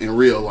 like in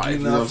real life.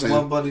 You know what I'm saying?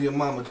 One buddy, your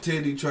mama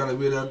titty trying to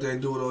get out there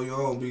and do it on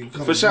your own,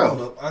 become for sure.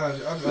 Up. I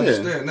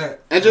understand that.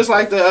 And just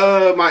like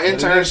the my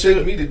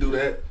internship, me to do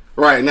that.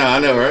 Right, no, I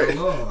know, right?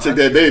 Took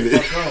that baby.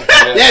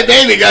 That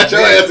baby got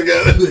your ass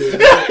together.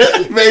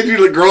 Made you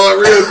look grow up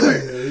real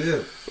quick. Yeah.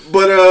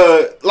 But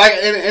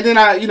and then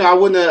I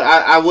would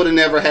have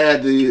never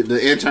had the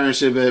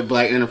internship at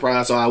Black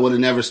Enterprise, so I would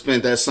have never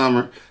spent that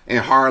summer in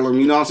Harlem.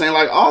 You know what I'm saying?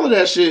 Like all of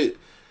that shit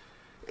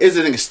is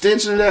an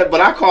extension of that,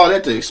 but I call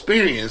that the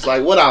experience.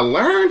 Like what I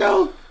learned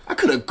though, I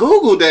could have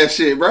Googled that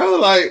shit, bro.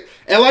 Like,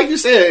 and like you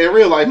said, in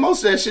real life,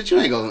 most of that shit you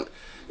ain't gonna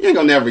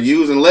never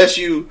use unless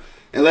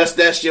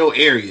that's your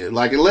area.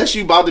 Like, unless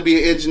you about to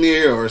be an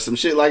engineer or some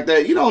shit like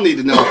that, you don't need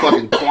to know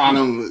fucking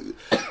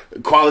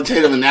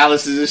qualitative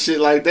analysis and shit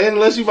like that.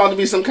 Unless you about to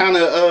be some kind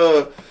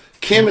of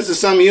chemist or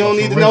something, you don't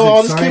need to know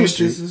all this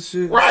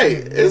chemistry.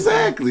 Right,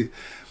 exactly.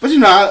 But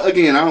I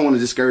don't want to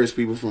discourage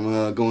people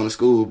from going to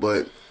school,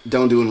 but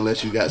don't do it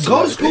unless you got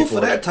go to school for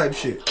that type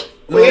shit.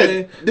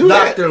 Yeah, do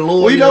Doctor, that.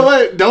 Lawyer. Well, you know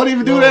what? Don't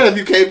even do that if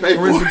you can't pay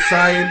for it.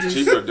 Scientist.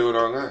 Cheaper do it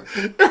online.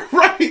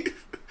 Right.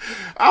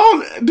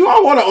 Do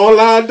I want an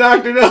online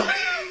doctor though?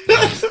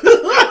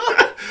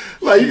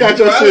 Like, you got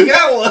your shit.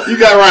 You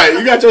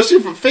got your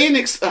shit from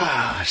Phoenix.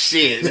 Ah,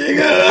 shit,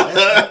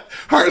 nigga.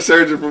 Heart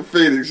surgeon from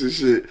Phoenix and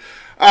shit.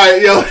 All right,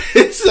 yo,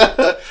 it's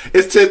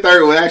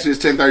 10:30. Well, actually,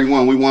 it's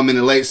 10:31. We 1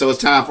 minute late, so it's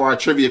time for our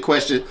trivia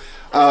question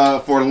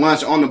for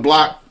lunch on the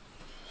block.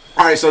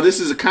 All right, so this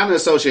is kind of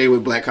associated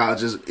with black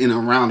colleges in a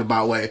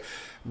roundabout way,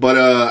 but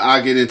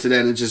I'll get into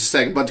that in just a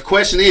second. But the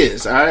question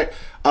is, all right,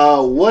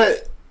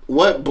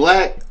 what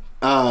black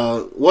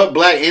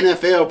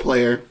NFL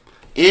player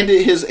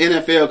ended his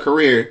NFL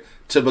career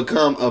to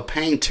become a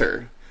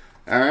painter?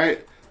 All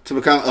right, to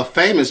become a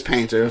famous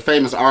painter, a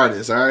famous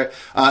artist. All right,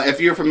 if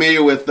you're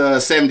familiar with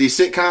 70s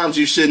sitcoms,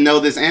 you should know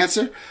this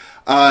answer.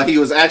 He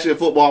was actually a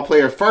football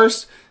player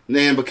first,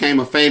 then became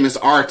a famous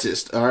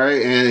artist, all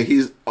right?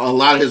 And a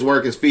lot of his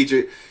work is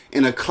featured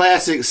in a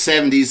classic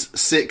 70s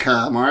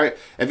sitcom, all right?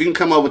 If you can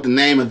come up with the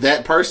name of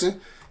that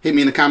person, hit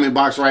me in the comment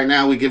box right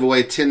now. We give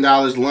away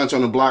 $10 lunch on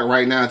the block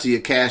right now to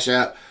your Cash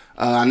App.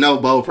 I know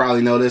Bo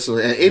probably know this.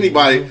 Or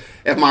anybody,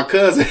 if my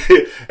cousin,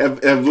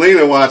 if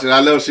Lena watching,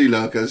 I know she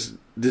know because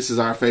this is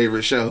our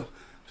favorite show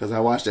because I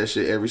watch that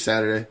shit every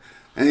Saturday.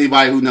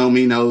 Anybody who know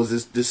me knows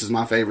this is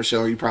my favorite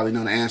show. You probably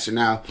know the answer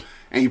now.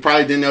 And you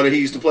probably didn't know that he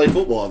used to play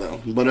football,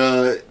 though.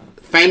 But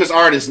famous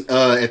artist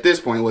at this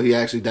point, well, he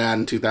actually died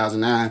in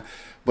 2009.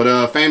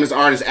 But famous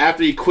artist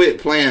after he quit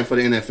playing for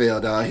the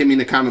NFL, dog. Hit me in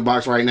the comment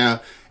box right now,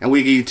 and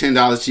we give you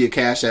 $10 to your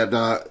Cash App,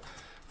 dog,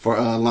 for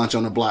lunch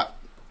on the block.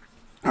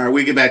 All right,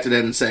 we'll get back to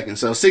that in a second.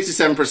 So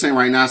 67%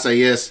 right now say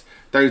yes,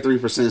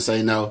 33%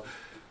 say no.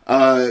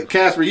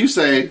 Casper, you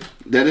say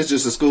that it's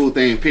just a school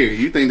thing, period.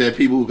 You think that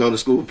people who go to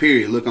school,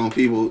 period, look down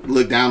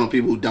on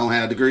people who don't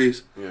have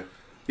degrees? Yeah.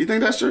 You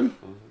think that's true?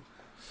 Mm-hmm.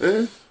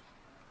 Yeah.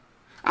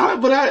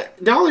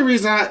 The only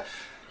reason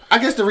I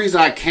guess the reason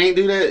I can't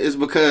do that is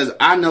because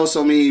I know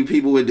so many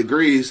people with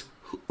degrees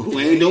who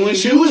ain't doing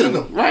shit with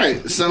them.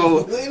 Right.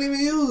 So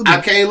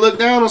I can't look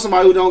down on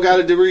somebody who don't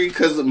got a degree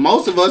because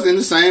most of us in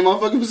the same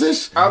motherfucking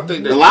position. I don't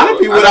think a lot of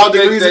people without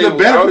degrees in a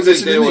better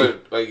position than me.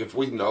 Like, if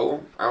we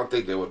know, I don't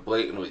think they would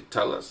blatantly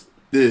tell us.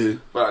 Yeah.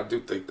 But I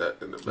do think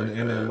that in the back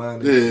of their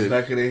mind. Yeah.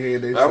 Back of their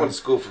head. I went to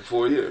school for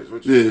 4 years.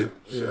 Which shit,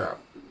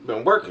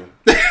 been working.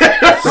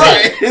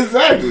 Right,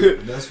 exactly.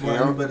 That's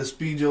why you better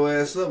speed your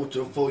ass up with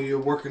your 4-year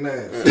working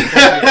ass.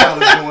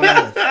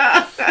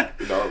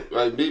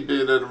 Like me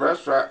being at a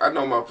restaurant, I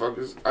know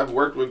motherfuckers. I've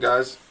worked with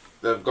guys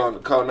that have gone to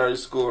culinary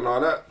school and all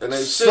that, and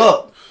they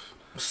suck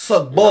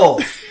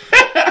balls.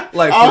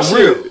 Like for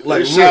real,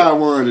 like Shy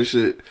won and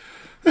shit.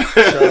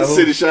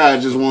 City Shy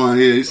just won.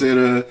 Yeah, he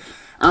said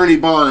Ernie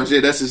Barnes. Yeah,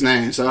 that's his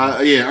name. So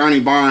Ernie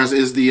Barnes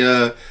is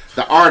the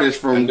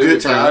artist from Good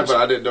Times. But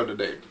I didn't know the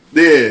name.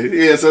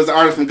 Yeah. So it's an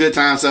artist from Good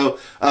Times. So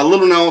a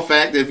little known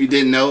fact, if you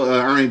didn't know,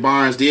 Ernie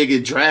Barnes did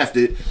get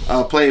drafted,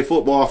 played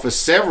football for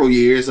several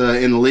years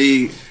in the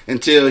league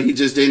until he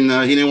just didn't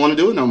want to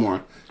do it no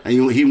more. And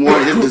he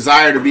wanted his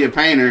desire to be a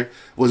painter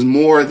was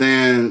more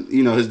than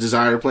his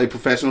desire to play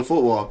professional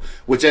football.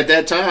 Which at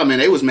that time, man,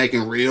 they was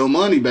making real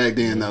money back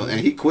then though, and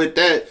he quit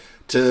that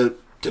to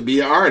be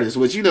an artist.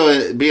 Which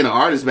being an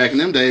artist back in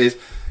them days,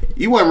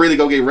 you wasn't really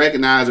gonna get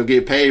recognized or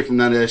get paid from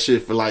none of that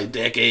shit for like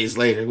decades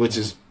later, which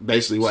is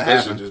basically what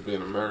happened. Just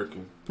being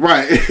American,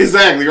 right?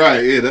 Exactly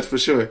right. Yeah, that's for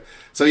sure.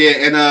 So yeah,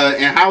 and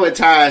how it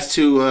ties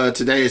to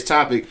today's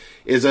topic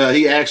is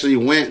he actually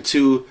went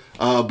to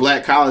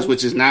Black College,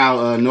 which is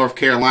now North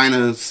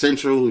Carolina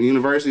Central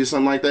University or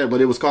something like that,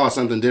 but it was called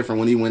something different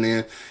when he went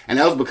in, and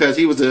that was because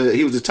he was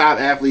a top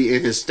athlete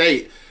in his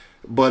state,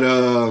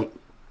 but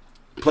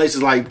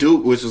places like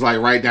Duke, which was like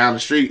right down the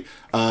street,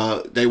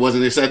 they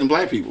wasn't accepting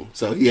black people.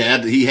 So he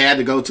had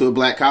to go to a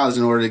black college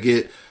in order to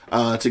get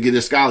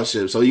his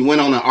scholarship. So he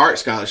went on an art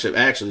scholarship,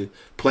 actually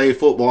played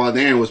football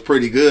there and was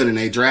pretty good, and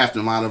they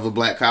drafted him out of a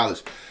black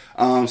college.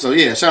 So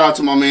yeah, shout out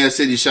to my man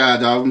City Shy,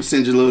 dog. I'm gonna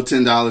send you a little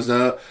 $10,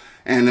 dog,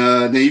 and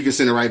then you can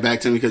send it right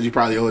back to me because you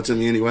probably owe it to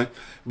me anyway.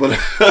 But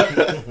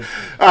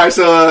all right,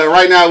 so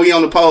right now we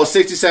on the poll.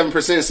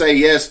 67% say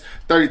yes,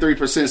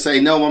 33% say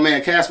no. My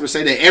man Casper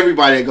say that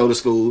everybody that go to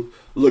school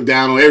look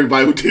down on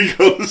everybody who didn't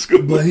go to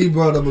school. But he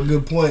brought up a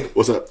good point.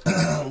 What's up?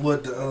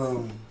 What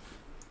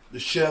the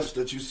chefs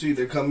that you see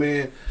that come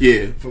in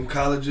from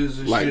colleges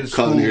and like shit,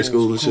 culinary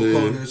school and shit.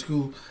 Culinary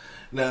school.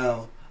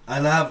 Now,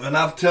 and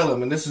I've tell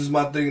them, and this is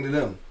my thing to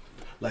them.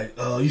 Like,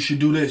 you should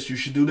do this, you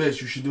should do this,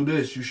 you should do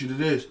this, you should do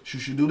this, you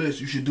should do this,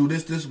 you should do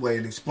this way,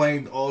 and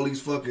explain all these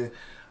fucking.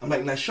 I'm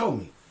like, now show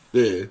me.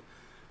 Yeah.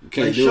 You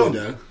can't Like, do show it me.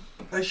 though.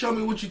 Like, show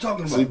me what you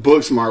talking about. See,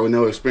 book smart with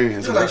no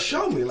experience. Yeah, like,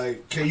 show me.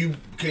 Like, can you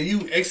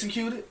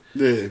execute it?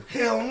 Yeah.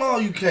 Hell no,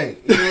 you can't.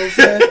 You know what I'm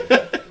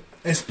saying?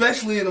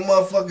 Especially in a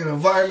motherfucking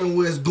environment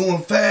where it's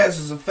going fast,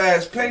 it's a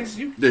fast pace.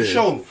 You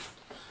show me.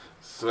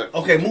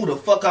 Okay, move the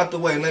fuck out the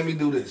way and let me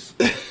do this.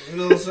 You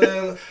know what I'm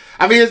saying?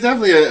 I mean, it's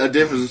definitely a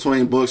difference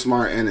between book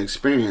smart and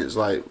experience.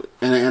 Like,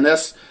 and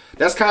that's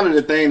kind of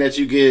the thing that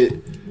you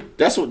get.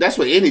 That's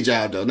what any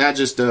job though, not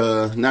just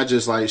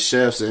like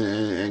chefs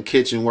and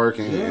kitchen work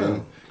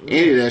and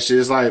any of that shit.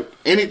 It's like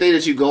anything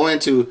that you go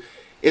into.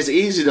 It's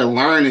easy to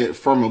learn it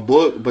from a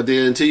book, but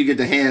then until you get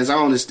the hands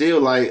on, it's still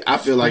like I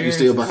feel like you're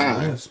still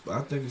behind. Yes,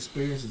 I think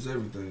experience is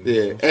everything.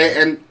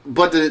 Yeah,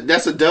 but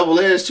that's a double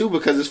edge too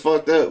because it's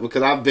fucked up.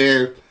 Because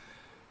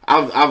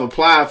I've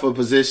applied for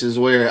positions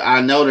where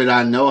I know that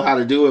I know how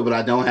to do it, but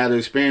I don't have the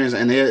experience,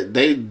 and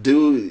they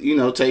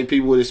do take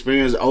people with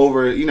experience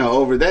over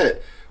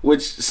that,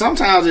 which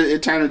sometimes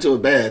it turns into a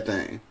bad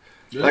thing.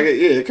 Yeah. Like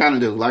it kind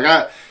of do.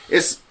 Like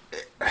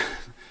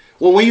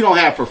well, when you don't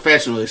have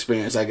professional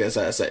experience, I guess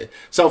I'd say.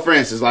 So, for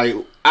instance, like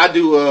I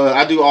do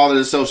all of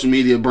the social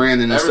media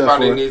branding and stuff.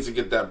 Everybody needs to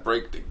get that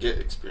break to get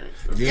experience.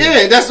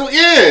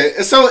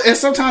 So and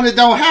sometimes it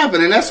don't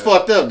happen, and that's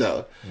fucked up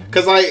though.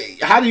 Because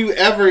like, how do you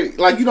ever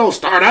you don't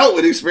start out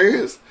with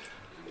experience?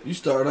 You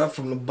start out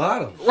from the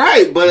bottom,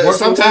 right? But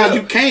sometimes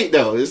you can't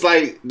though. It's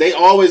like they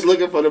always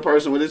looking for the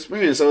person with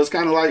experience, so it's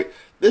kind of like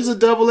there's a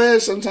double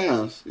edge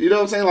sometimes. You know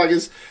what I'm saying? Like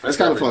it's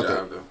kind of fucked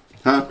up. Though.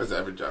 Huh? That's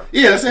every job.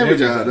 Yeah, that's every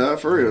job, dog,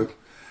 for real.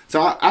 So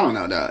I don't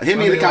know, dog. Hit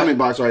me in the comment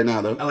box right now,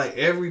 though. I like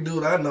every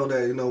dude I know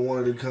that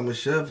wanted to become a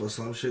chef or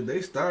some shit. They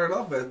started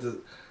off as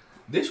the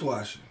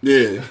dishwasher. Yeah,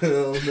 you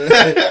know what I'm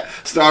saying?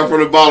 Start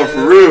from the bottom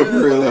for real.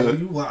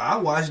 Like, I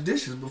washed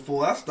dishes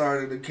before I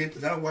started in the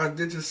kitchen. I washed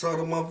dishes, saw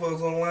the motherfuckers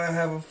online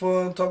having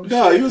fun, talking shit.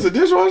 No, you was a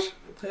dishwasher?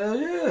 Hell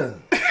yeah.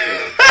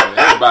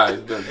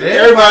 Everybody's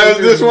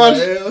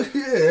dishwasher. Hell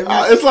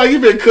yeah. It's like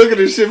you've been cooking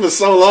this shit for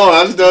so long.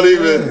 I just don't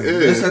even.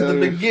 Just at the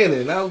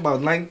beginning. I was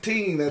about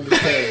 19 at the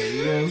time.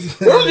 You know what I'm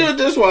saying? Where was your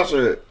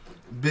dishwasher at?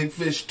 Big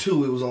Fish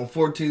 2. It was on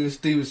 14 and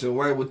Stevenson,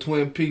 right where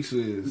Twin Peaks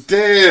is.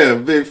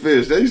 Damn, Big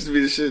Fish. That used to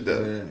be the shit,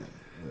 though. Yeah.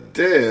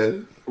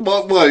 Damn.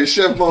 Monk Buddy,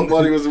 Chef Monk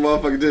Buddy was a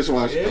motherfucking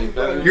dishwasher.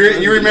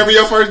 You remember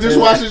your first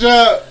dishwasher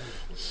job?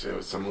 Shit,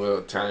 was some little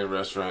Italian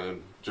restaurant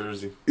in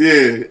Jersey.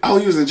 Yeah. Oh,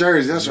 you was in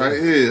Jersey. That's right.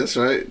 Yeah, that's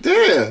right.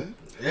 Damn.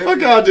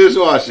 Fuck y'all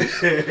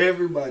dishwashers.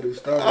 Everybody was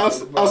starting.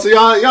 So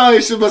y'all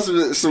ain't shit but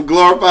some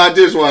glorified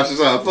dishwashers,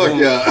 huh? Fuck y'all.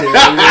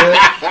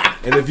 Yeah.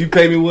 And if you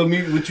pay me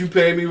what you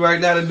pay me right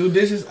now to do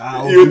dishes,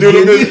 you'll do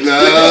the dishes.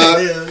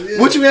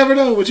 Nah. Would you ever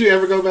know? Would you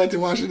ever go back to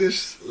washing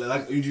dishes?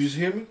 Like, you just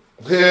hear me?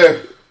 Yeah.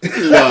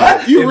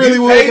 No, you really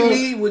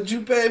would. Would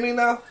you pay me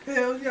now?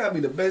 Hell yeah, I'd be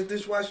the best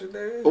dishwasher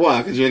there is.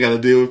 Why? Because you ain't got to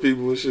deal with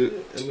people and shit.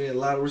 I mean, a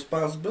lot of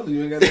responsibility.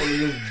 You ain't got to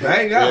just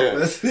bang out. Yeah.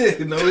 That's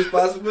it. No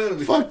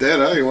responsibility. Fuck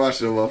that. I ain't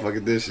washing no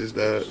motherfucking dishes,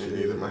 dog.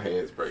 Either my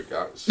hands break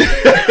out.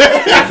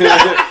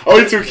 Oh,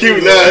 you too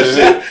cute now.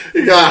 Shit.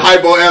 You got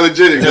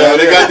hypoallergenic, bro.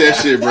 They got that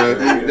shit, bro.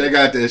 They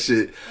got that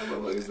shit.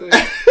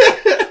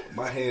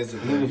 My hands are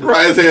breaking.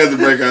 Right, his hands are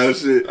breaking out of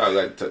shit. I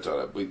like to touch all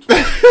that bleach.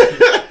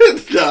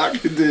 Nah, I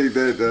can dig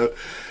that, though.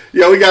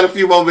 Yeah, we got a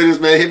few more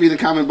minutes, man. Hit me in the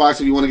comment box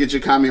if you want to get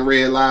your comment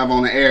read live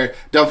on the air.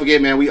 Don't forget,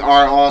 man, we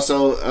are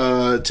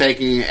also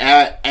taking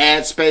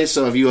ad space.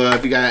 So if you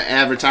got an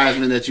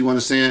advertisement that you want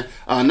to send,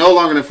 no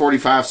longer than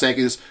 45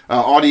 seconds,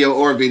 audio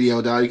or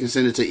video, dog, you can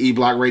send it to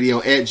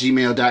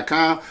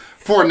eblockradio@gmail.com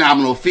for a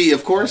nominal fee,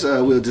 of course.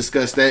 We'll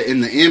discuss that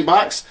in the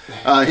inbox.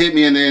 Hit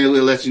me in there and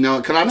we'll let you know.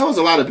 Because I know there's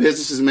a lot of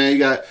businesses, man.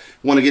 You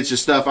want to get your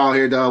stuff out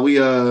here, dog. We,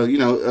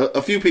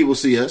 a few people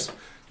see us.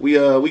 We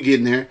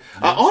getting there.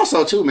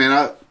 Also, too,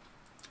 man,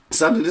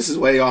 this is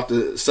way off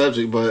the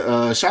subject,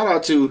 but shout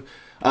out to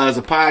there's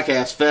a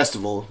podcast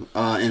festival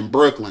in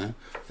Brooklyn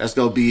that's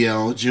gonna be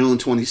on June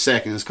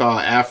 22nd. It's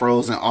called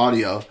Afros and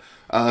Audio.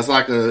 It's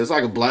like a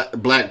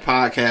black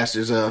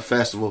podcasters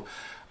festival.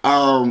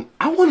 I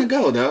want to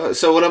go though.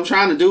 So what I'm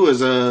trying to do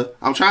is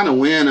I'm trying to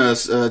win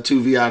us 2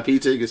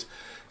 VIP tickets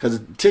because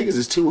the tickets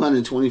is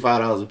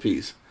 $225 a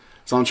piece.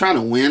 So I'm trying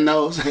to win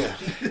those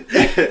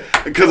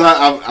because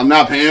I'm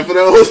not paying for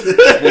those.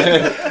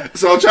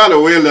 So I'm trying to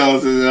win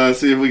those and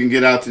see if we can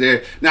get out to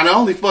there. Now, the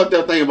only fucked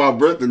up thing about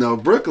Brooklyn, though,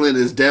 Brooklyn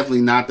is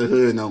definitely not the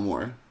hood no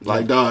more.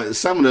 Like, dog,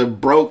 some of the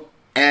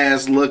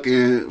broke-ass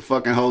looking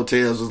fucking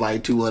hotels was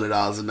like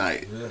 $200 a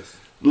night. Yes.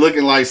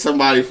 Looking like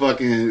somebody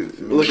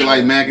looking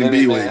like Mac and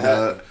B-Way,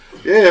 dog.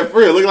 Yeah, for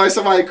real. Looking like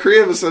somebody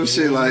crib or some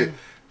shit like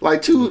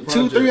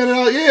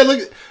 $200-$300. Yeah,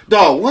 look,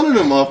 dog. One of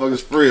them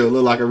motherfuckers for real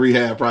look like a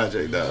rehab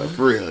project, dog.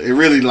 For real, it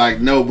really like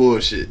no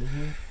bullshit.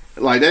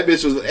 Like that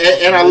bitch was,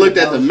 and I looked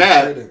at the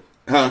map,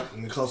 huh?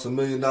 And it cost $1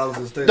 million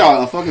to stay.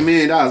 Dog, a fucking $1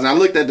 million. And I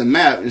looked at the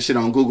map and shit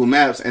on Google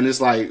Maps, and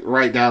it's like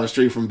right down the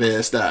street from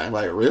Bed-Stuy.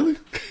 Like really?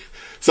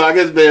 So I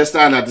guess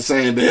Bed-Stuy not the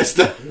same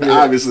Bed-Stuy,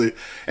 obviously.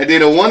 And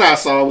then the one I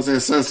saw was in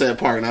Sunset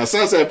Park. Now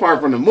Sunset Park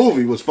from the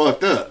movie was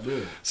fucked up. Yeah.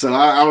 So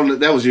I don't.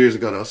 That was years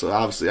ago though. So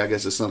obviously I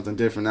guess it's something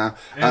different now.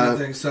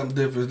 Everything's something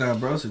different now,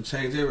 bro. So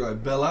change everything.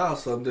 Like Belle Isle,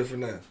 something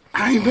different now.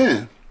 I ain't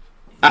been.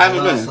 I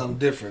haven't been. Something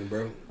different,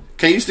 bro.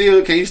 Can you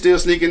still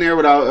sneak in there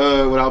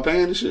without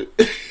paying the shit?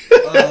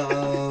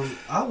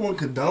 I won't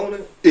condone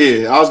it.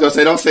 Yeah, I was gonna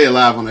say don't say it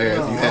live on the air if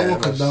you have. I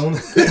won't condone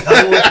it.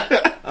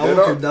 I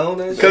won't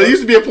condone it. Because it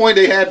used to be a point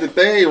they had the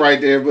thing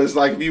right there, but it's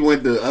like if you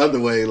went the other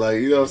way,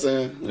 like you know what I'm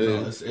saying? Yeah.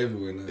 No, it's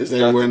everywhere now. It's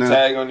everywhere now.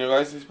 Tag on your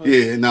license plate?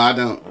 Yeah, no, I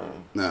don't.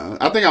 No,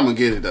 I think I'm gonna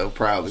get it though.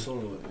 Probably.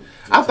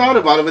 I thought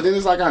about it, but then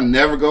it's like I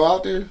never go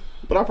out there.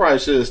 But I probably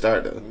should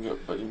start though.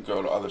 But you can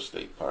go to other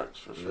state parks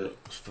for free.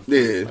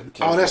 Yeah.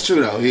 Oh, that's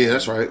true though. Yeah,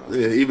 that's right.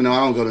 Yeah, even though I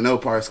don't go to no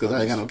parks because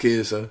I ain't got no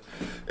kids, so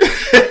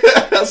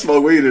I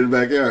smoke weed in the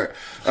backyard.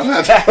 I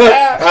have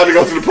to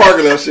go to the park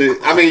and that shit.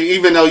 I mean,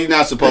 even though you're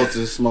not supposed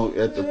to smoke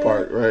at the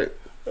park, right?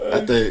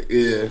 I think.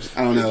 Yeah.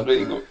 I don't know.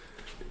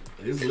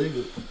 It's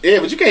legal. Yeah,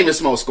 but you can't even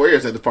smoke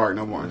squares at the park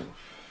no more.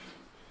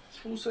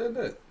 Who said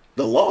that?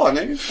 The law,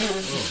 nigga.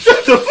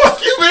 What the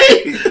fuck you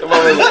mean?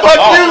 What the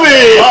fuck you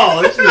mean?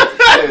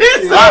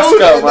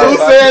 Who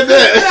said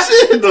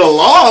that? Shit, the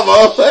law,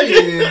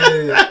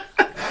 motherfucker. Yeah.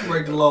 I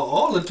break the law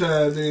all the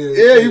time, then.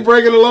 Yeah, you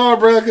breaking the law,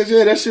 bro, because,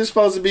 that shit's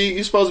supposed to be,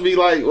 you supposed to be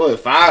like, what,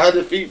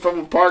 500 feet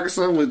from a park or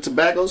something with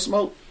tobacco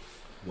smoke?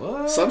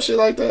 What? Some shit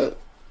like that.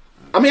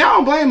 I mean, I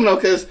don't blame him, though,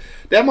 because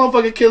that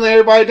motherfucker killing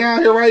everybody down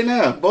here right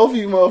now. Both of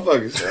you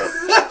motherfuckers.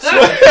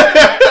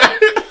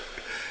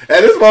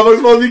 And this motherfucker's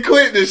supposed to be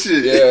quitting this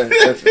shit. Yeah,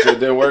 it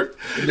didn't work.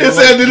 It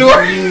said it didn't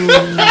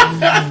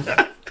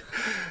work.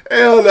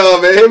 Hell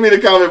no, man. Hit me in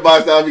the comment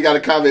box, dog. If you got a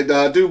comment,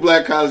 dog. Do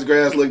black college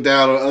grads look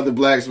down on other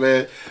blacks,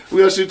 man? We're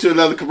going to shoot to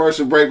another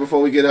commercial break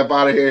before we get up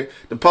out of here.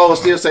 The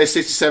polls still say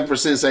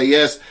 67% say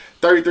yes,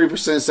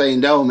 33% say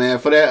no, man.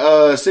 For that,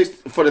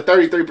 for the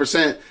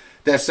 33%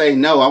 that say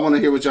no, I want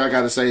to hear what y'all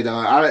got to say,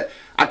 dog.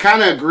 I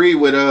kind of agree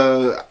with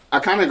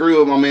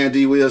my man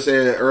D. Will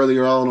said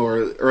earlier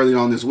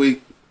on this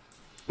week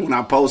when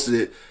I posted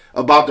it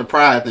about the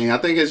pride thing. I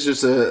think it's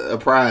just a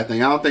pride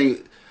thing. I don't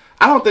think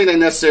they're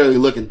necessarily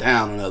looking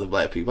down on other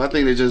black people. I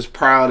think they're just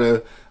proud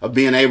of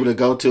being able to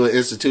go to an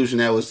institution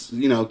that was,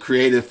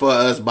 created for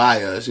us,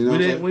 by us. You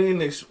know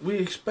we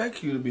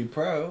expect you to be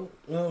proud.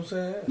 You know what I'm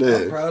saying? Yeah.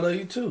 I'm proud of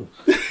you too.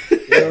 You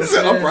know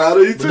what I'm I'm proud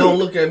of you too. But don't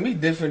look at me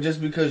different just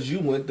because you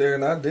went there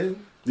and I didn't.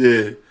 Yeah.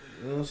 You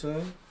know what I'm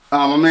saying?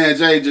 My man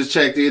Jay just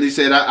checked in. He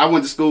said, I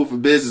went to school for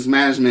business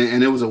management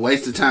and it was a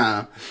waste of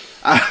time.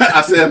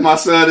 I said, if my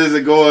son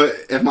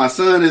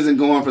isn't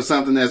going for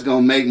something that's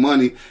going to make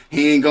money,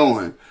 he ain't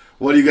going.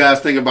 What do you guys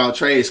think about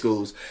trade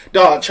schools?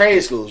 Dog, trade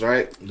schools,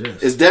 right?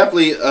 Yes. It's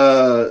definitely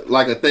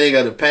like a thing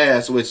of the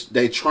past, which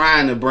they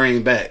trying to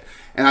bring back.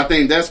 And I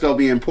think that's going to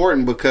be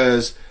important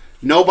because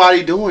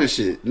nobody doing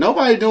shit.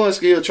 Nobody doing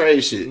skilled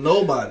trade shit.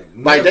 Nobody.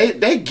 Like,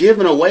 they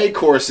giving away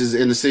courses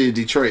in the city of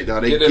Detroit,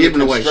 dog. They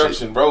giving away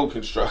shit. Road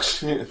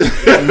construction.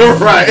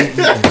 Right.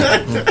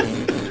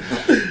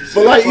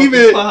 But like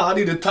even I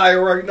need a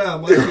tire right now.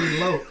 My shit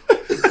low.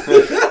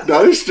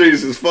 No, these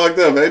streets is fucked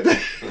up, ain't they?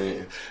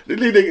 Yeah.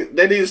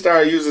 They need to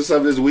start using some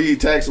of this weed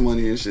tax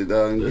money and shit,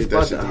 dog, and get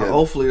that shit together.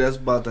 Hopefully that's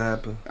about to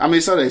happen. I mean,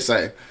 so they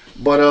say.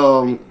 But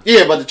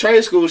but the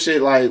trade school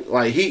shit,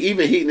 like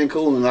even heating and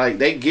cooling, like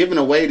they giving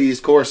away these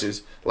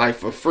courses like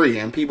for free,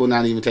 and people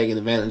not even taking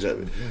advantage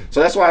of it.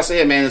 So that's why I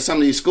said, man, in some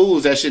of these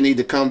schools that shit need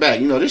to come back.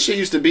 This shit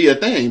used to be a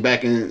thing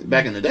back in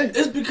the day.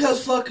 It's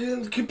because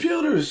fucking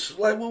computers,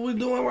 like what we're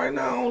doing right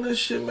now on this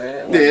shit,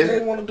 man.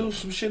 They want to do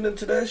some shit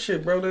into that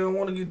shit, bro. They don't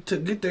want to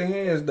get their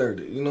hands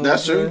dirty. You know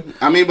that's true.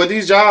 I mean, but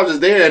these jobs is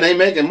there and they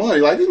making money.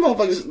 Like these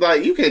motherfuckers,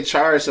 like you can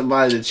charge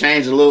somebody to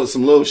change some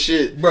little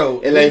shit,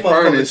 bro. And they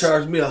furnace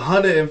charge me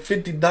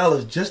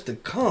 $150 just to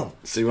come.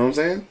 See what I'm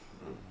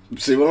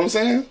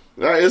saying?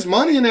 Right, it's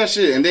money in that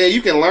shit, and then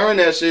you can learn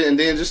that shit, and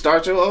then just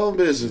start your own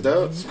business,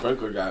 dog.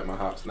 Sprinkler guy at my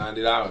house,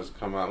 $90.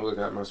 Come out and look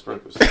at my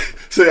sprinklers.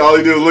 See, all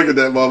he do is look at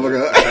that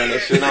motherfucker. Turn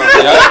that shit on.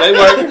 Yeah, they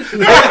working.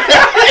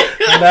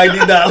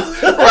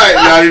 $90. Right,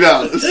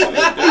 $90.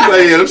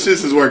 Like, yeah, them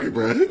shits is working,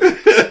 bro.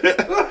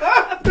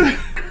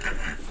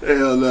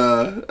 Hell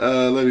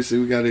nah. Let me see.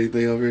 We got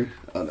anything over here?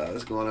 Oh no,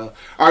 what's going on?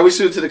 All right, we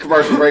shoot to the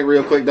commercial break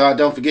real quick, dog.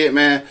 Don't forget,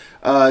 man.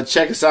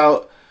 Check us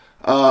out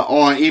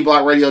on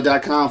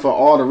eblockradio.com for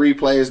all the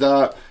replays,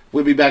 dog.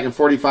 We'll be back in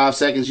 45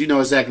 seconds. You know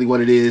exactly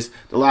what it is.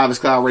 The Live is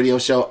Cloud radio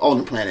show on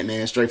the planet,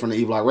 man. Straight from the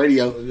E-Block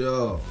Radio.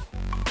 Yo.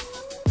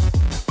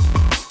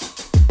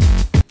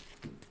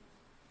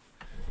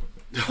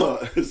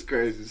 It's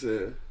crazy,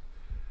 sir.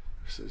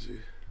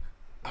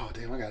 Oh,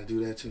 damn, I got to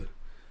do that, too.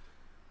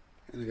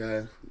 And I got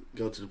to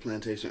go to the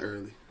plantation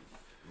early.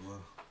 Wow.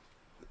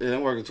 Yeah,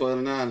 I'm working 12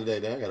 to 9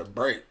 today, dog. I got a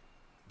break.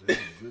 Damn,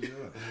 good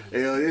job.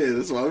 Hell yeah,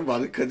 that's why we're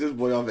about to cut this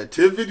boy off at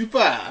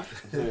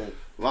 10:55.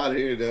 A lot of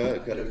here,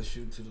 dog. Gotta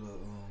shoot to the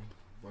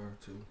bar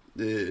too.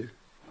 Yeah.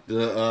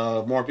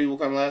 Did more people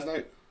come last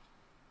night?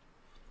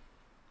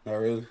 Not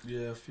really.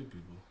 Yeah, a few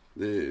people.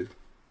 Yeah.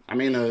 I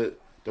mean,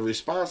 The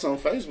response on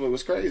Facebook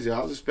was crazy. I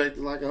was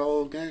expecting like a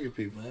whole gang of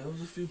people. Man, it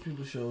was a few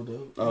people showed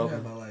up. Oh, We had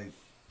about like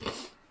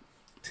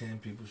 10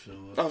 people show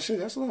up. Oh shit,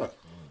 that's a lot.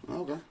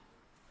 Okay.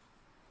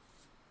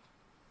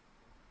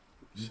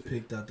 We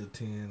picked out the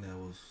 10 that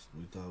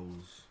we thought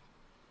was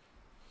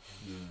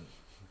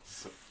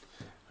good.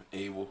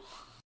 Able.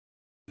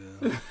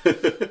 Yeah.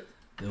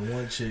 The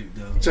one chick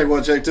though. Check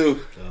one, check two.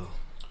 Oh.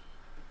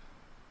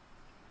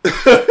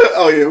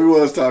 Oh yeah, we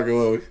was talking,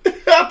 weren't we?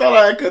 I thought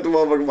I had cut the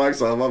motherfucking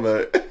mics off. My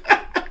bad.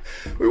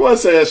 We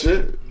wasn't saying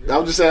shit.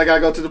 I'm just saying I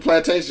gotta go to the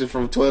plantation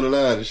from 12 to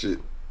 9 and shit.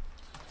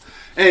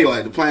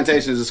 Anyway, the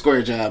plantation is a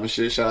square job and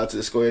shit. Shout out to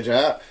the square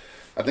job.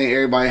 I think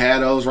everybody had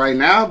those right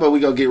now, but we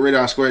gonna get rid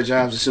of our square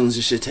jobs as soon as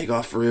this shit take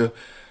off for real.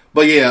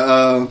 But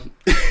yeah,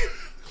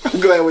 I'm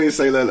glad we didn't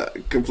say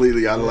that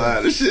completely out of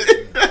line and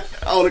shit.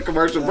 On the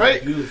commercial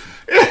break.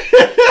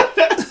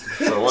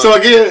 So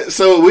again,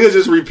 we'll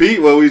just repeat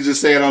what we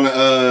just said on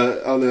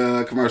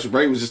the commercial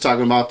break. We was just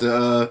talking about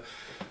the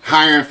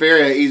hiring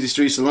fair at Easy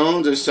Street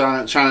Saloon. Just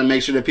trying to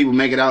make sure that people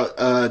make it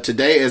out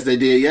today as they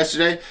did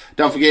yesterday.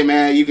 Don't forget,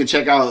 man, you can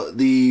check out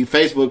the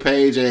Facebook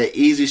page at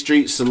Easy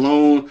Street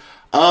Saloon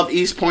of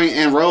East Point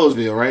and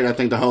Roseville, right? I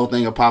think the whole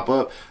thing will pop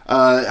up.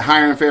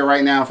 Hiring fair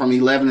right now from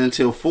 11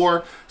 until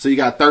 4. So you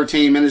got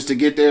 13 minutes to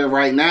get there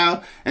right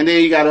now. And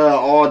then you got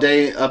all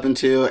day up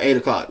until 8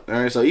 o'clock. All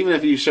right. So even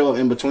if you show up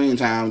in between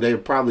time, they'll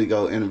probably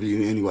go interview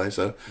you anyway.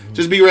 So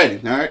just be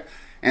ready. All right.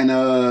 And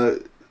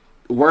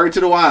word to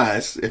the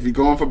wise, if you're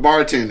going for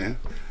bartending,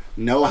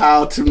 know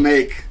how to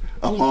make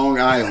a Long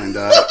Island,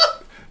 dog.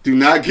 Do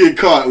not get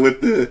caught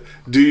with the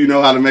 "do you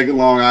know how to make a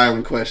Long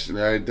Island" question,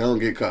 all right? Don't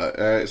get caught,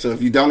 all right? So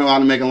if you don't know how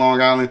to make a Long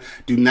Island,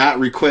 do not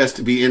request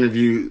to be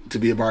interviewed to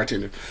be a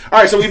bartender. All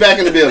right, so we back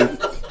in the building.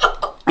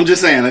 I'm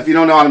just saying, if you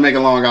don't know how to make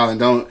a Long Island,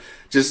 don't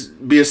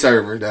just be a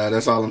server, dog.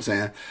 That's all I'm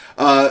saying.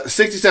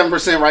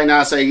 67% right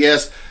now say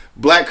yes.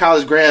 Black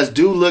college grads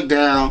do look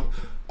down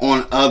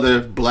on other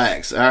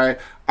blacks, all right?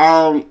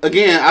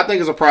 Again, I think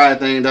it's a pride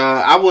thing,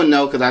 dog. I wouldn't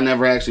know because I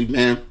never actually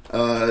been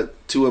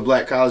to a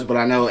black college, but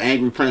I know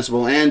Angry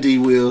Principal and D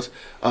Wills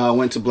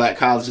went to black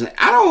colleges. And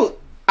I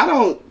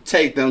don't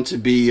take them to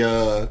be.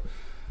 I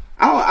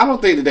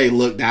don't think that they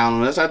look down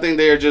on us. I think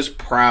they're just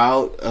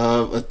proud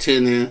of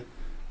attending.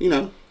 You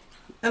know,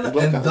 and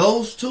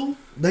those two,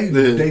 they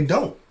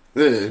don't.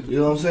 Yeah. You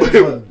know what I'm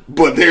saying?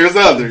 But there's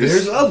others.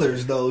 There's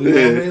others though. You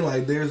know what I mean?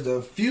 Like there's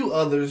a few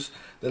others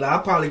that I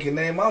probably can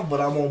name off, but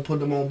I won't put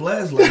them on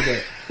blast like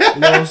that.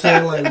 You know what I'm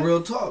saying? Like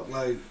real talk.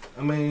 Like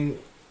I mean,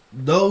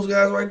 those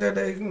guys right there,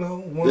 they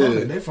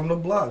they from the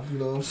block. You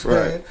know what I'm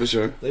saying? Right, for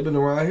sure. They've been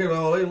around here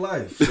all their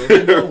life, so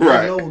they know,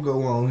 right. They know what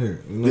go on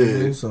here. You know what I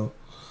mean? So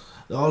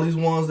all these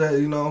ones that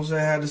you know what I'm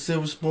saying had the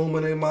silver spoon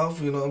in their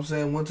mouth. You know what I'm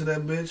saying? Went to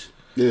that bitch.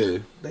 Yeah,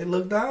 they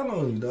look down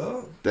on you,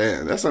 dog.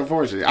 Damn, that's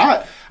unfortunate.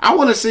 I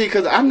want to see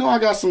because I know I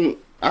got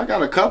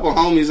a couple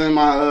homies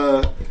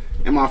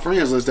in my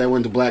friends list that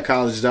went to black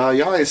college, dog.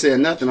 Y'all ain't said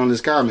nothing on this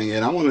comment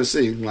yet. I want to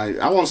see. Like,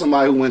 I want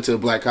somebody who went to a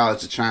black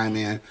college to chime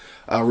in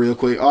real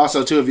quick.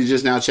 Also, too, if you're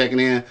just now checking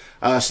in,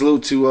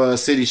 salute to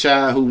City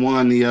Shy who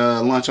won the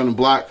Lunch on the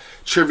Block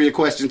trivia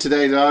question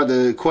today, dog.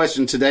 The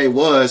question today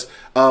was,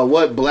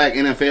 what black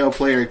NFL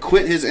player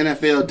quit his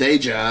NFL day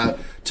job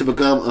to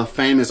become a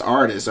famous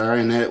artist? All right,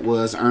 and that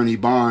was Ernie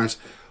Barnes,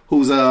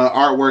 whose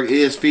artwork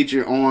is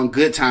featured on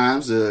Good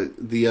Times,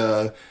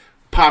 the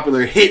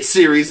popular hit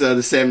series of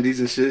the 70s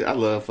and shit. I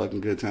love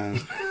fucking Good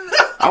Times.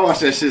 I watch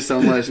that shit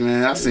so much,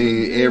 man. I've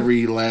seen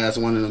every last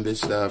one of them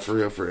bitches, for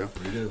real.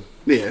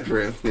 Yeah, for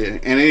real. Yeah.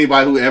 And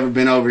anybody who ever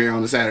been over here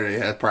on the Saturday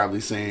has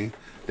probably seen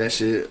that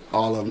shit,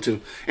 all of them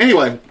too.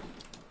 Anyway,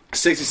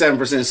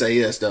 67% say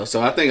yes, though.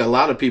 So I think a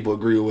lot of people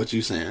agree with what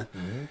you're saying.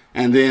 Mm-hmm.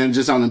 And then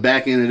just on the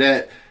back end of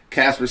that,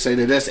 Casper say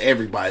that that's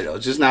everybody, though.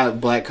 Just not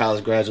black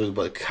college graduates,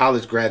 but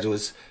college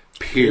graduates,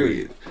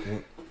 period. Mm-hmm.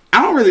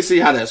 I don't really see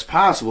how that's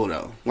possible,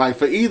 though. Like,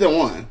 for either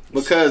one.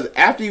 Because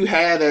after you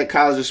had that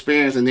college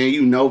experience and then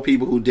you know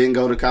people who didn't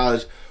go to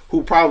college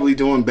who probably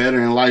doing better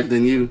in life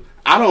than you,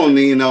 I don't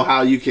even know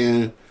how you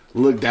can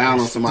look down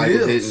on somebody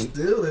who didn't.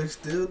 They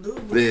still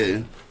do.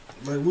 Yeah.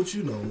 Like, what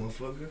you know,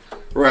 motherfucker?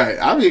 Right.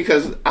 I mean,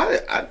 because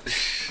I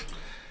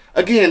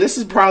again, this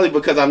is probably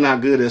because I'm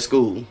not good at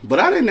school. But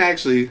I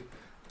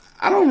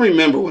don't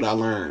remember what I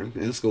learned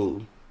in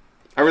school.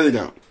 I really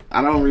don't.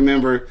 I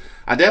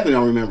definitely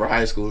don't remember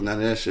high school, none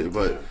of that shit.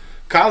 But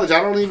college,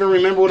 I don't even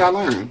remember what I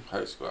learned.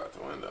 High school out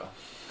the window.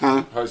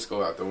 Huh? High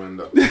school out the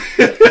window.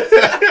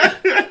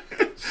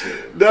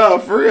 No,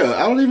 for real.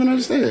 I don't even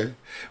understand.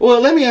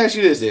 Well, let me ask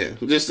you this then.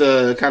 Just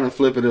kind of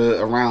flip it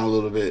around a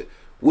little bit.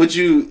 Would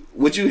you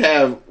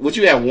have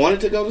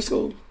wanted to go to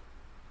school?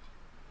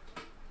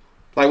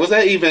 Like, was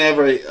that even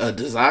ever a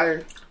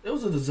desire? It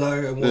was a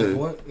desire at one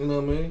point, you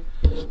know what I mean?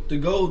 To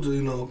go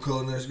to,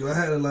 culinary school. I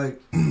had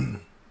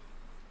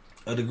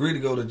a degree to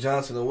go to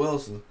Johnson and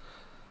Wilson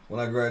when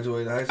I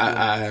graduated high school.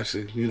 I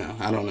actually,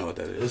 I don't know what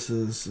that is.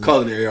 It's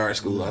culinary art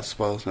school, I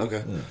suppose.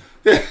 Okay.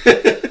 Yeah.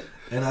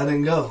 And I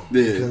didn't go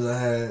because I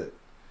had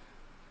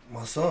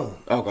my son.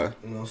 Okay.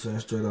 You know what I'm saying?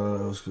 Straight out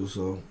of school,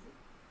 so.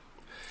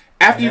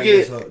 after you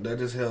get that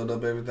just held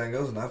up everything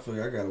else, and I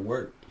figure I gotta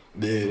work.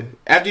 Yeah.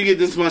 After you get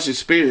this much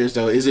experience,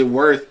 though, is it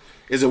worth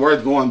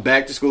going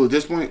back to school at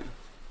this point?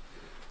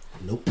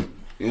 Nope.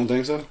 You don't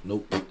think so?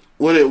 Nope.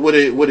 Would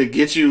it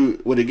get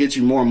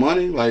you more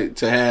money, like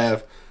to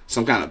have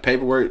some kind of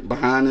paperwork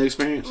behind the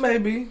experience?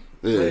 Maybe.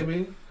 Yeah.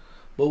 Maybe.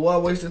 But why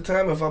waste the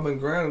time if I've been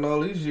grinding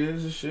all these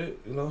years and shit?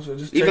 You know, so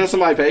just even if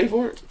somebody paid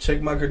for it.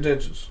 Check my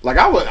credentials. Like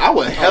I would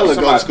hella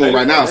go to school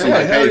right now. If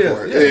somebody paid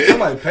for it. Yeah,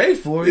 somebody paid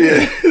for it.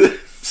 Yeah.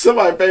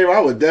 Somebody paid for it,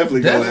 I would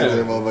definitely go after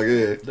that motherfucker.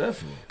 Yeah.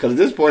 Definitely. Because at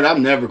this point,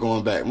 I'm never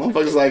going back.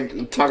 Motherfuckers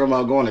like talking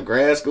about going to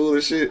grad school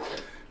and shit.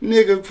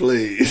 Nigga,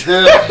 please.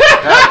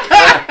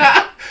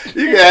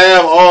 You can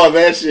have all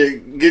that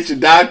shit. Get your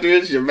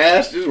doctorates, your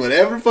masters,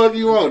 whatever the fuck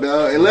you want,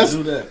 dog.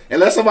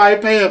 Unless somebody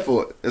paying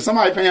for it. If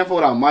somebody paying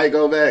for it, I might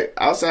go back.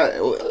 Outside,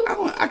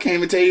 I can't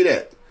even tell you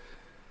that.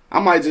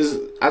 I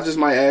just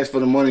might ask for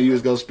the money you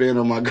was gonna spend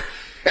on my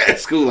grad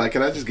school. Like,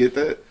 can I just get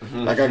that?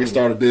 Mm-hmm. Like, I can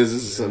start a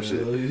business or some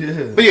shit.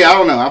 Yeah. But yeah, I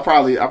don't know. I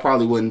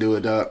probably wouldn't do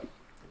it, dog.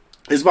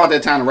 It's about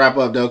that time to wrap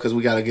up, though, because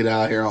we got to get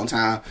out here on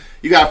time.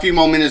 You got a few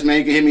more minutes, man.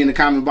 You can hit me in the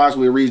comment box.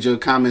 We'll read your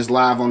comments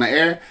live on the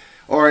air.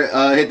 Or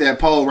hit that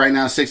poll right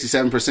now.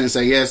 67%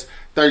 say yes.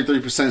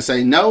 33%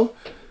 say no.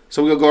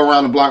 So we'll go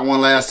around the block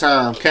one last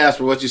time.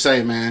 Casper, what you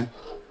say, man?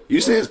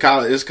 You say it's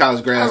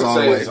college grads all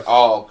the way. It's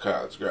all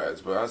college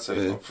grads, but I'd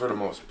say for the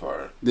most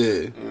part. Yeah.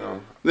 You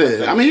know.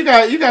 Yeah. I mean, you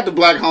got the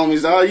black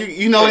homies, dog.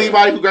 You know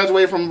anybody who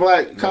graduated from a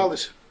black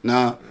college?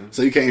 No.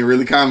 So you can't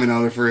really comment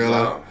on it for real.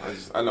 No.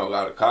 I know a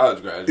lot of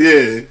college graduates.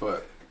 Yeah.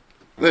 But.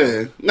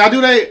 Yeah. Now, do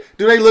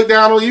they look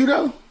down on you,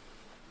 though?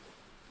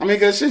 I mean,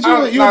 because shit,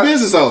 you're a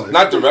business owner.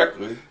 Not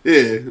directly.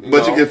 Yeah,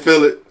 but you can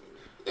feel it.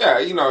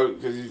 Yeah,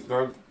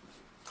 because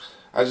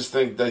I just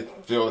think they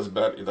feel it's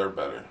better. They're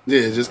better.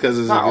 Yeah, just because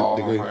it's not a good all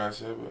degree. Like I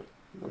said,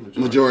 but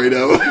majority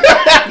though.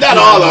 Not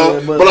all of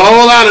them, but a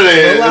whole lot of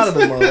them. A lot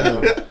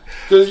of them.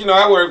 Because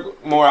I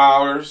work more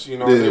hours. They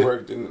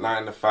work the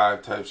 9 to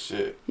 5 type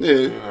shit.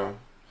 Yeah.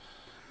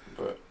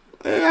 But.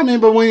 Yeah, I mean,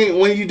 but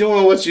when you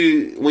doing what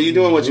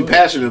you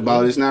passionate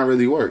about, it's not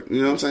really work.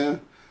 You know what I'm saying?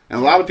 And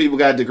a lot of people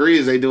got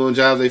degrees, they doing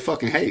jobs they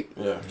fucking hate.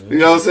 Yeah. You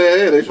know what I'm saying?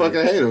 Yeah, they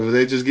fucking hate them.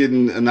 They just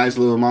getting a nice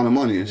little amount of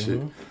money and shit.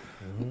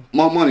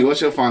 More money. What's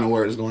your final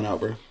word that's going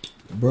out, bro?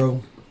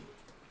 Bro,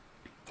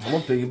 I'm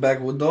gonna piggyback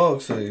what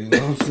Dog say. You know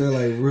what I'm saying?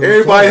 Like, real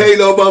everybody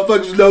hating on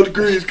motherfuckers with no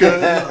degrees,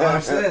 cuz.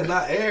 I'm saying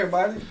not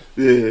everybody.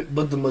 Yeah.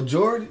 But the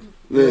majority.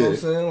 You know what I'm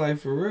saying? Like,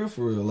 for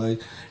real.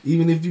 Like,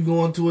 even if you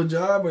go into a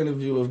job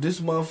interview,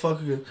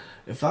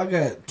 if I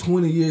got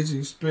 20 years of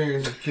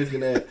experience of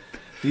kicking at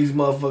these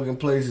motherfucking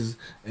places,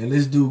 and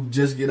this dude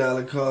just get out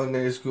of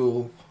culinary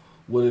school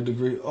with a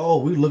degree.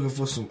 Oh, we looking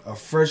for a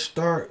fresh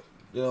start,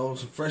 some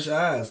fresh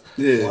eyes.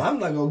 Yeah. Well, I'm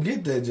not gonna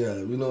get that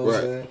job. You know what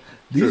I'm saying?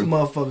 These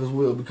motherfuckers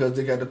will because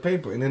they got the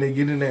paper, and then they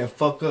get in there and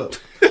fuck up.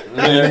 And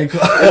then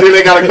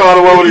they gotta call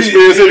the one with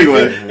experience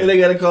anyway. And they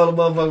gotta call the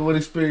motherfucker with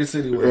experience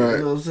anyway. Right. You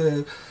know what I'm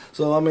saying?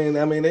 So I mean,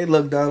 they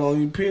look down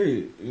on you.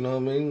 Period. You know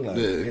what I mean?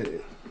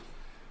 Like,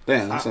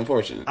 damn, that's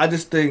unfortunate. I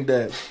just think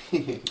that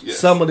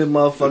some of them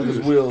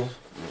motherfuckers will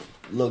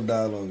look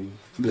down on you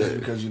just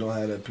because you don't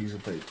have that piece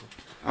of paper.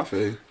 I feel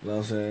you. You know what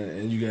I'm saying?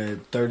 And you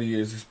got 30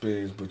 years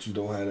experience, but you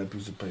don't have that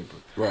piece of paper.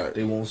 Right.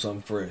 They want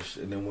something fresh.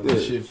 And then when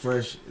that shit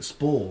fresh, it's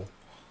spoiled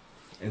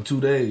in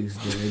 2 days.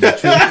 Then they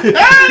spoiled in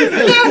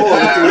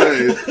 2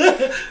 days.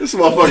 This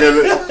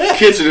motherfucking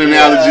kitchen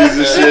analogies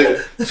and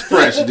shit. It's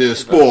fresh, then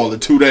spoiled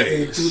in 2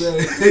 days. In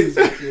 2 days.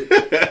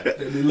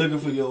 They be looking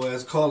for your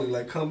ass, calling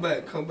like, come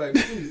back,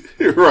 please.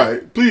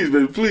 Right. Please,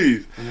 baby,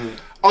 please. Mm-hmm.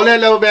 On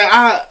that level,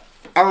 man,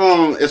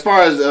 as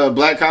far as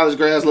black college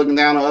grads looking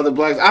down on other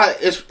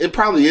blacks, it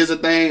probably is a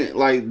thing.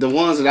 Like the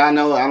ones that I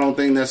know, I don't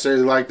think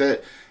necessarily like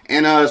that.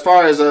 And as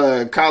far as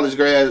college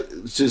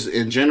grads, just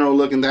in general,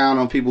 looking down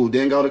on people who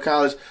didn't go to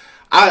college,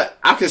 I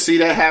can see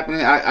that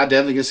happening. I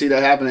definitely can see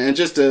that happening. And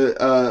just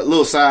a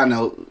little side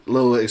note,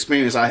 little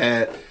experience I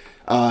had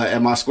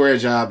at my Square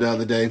job the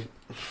other day.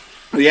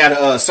 We had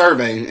a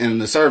survey, and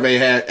the survey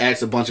had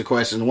asked a bunch of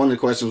questions. One of the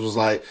questions was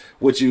like,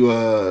 would you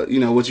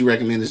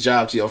recommend this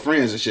job to your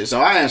friends and shit? So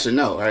I answered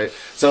no, right?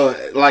 So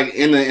like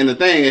in the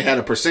thing, it had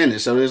a percentage.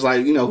 So it's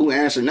like, who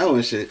answered no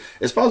and shit.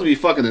 It's supposed to be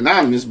fucking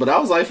anonymous, but I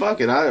was like, fuck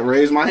it. I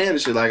raised my hand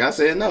and shit. Like I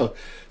said no.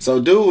 So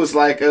dude was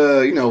like,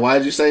 why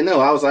did you say no?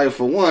 I was like,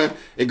 for one,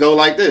 it go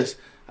like this.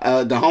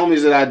 The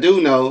homies that I do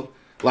know,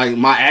 like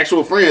my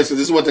actual friends, because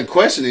this is what the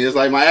question is.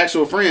 Like my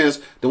actual friends,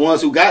 the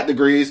ones who got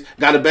degrees,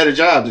 got a better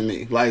job than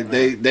me. Like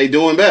they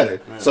doing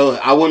better. Right. So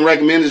I wouldn't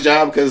recommend this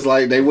job because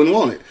like they wouldn't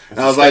want it.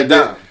 And I was like,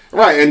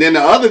 right. And then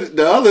the other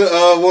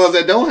ones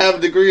that don't have a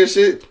degree and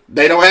shit,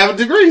 they don't have a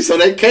degree, so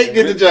they can't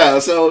get the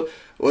job. So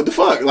what the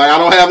fuck? Like I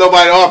don't have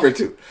nobody to offer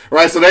to.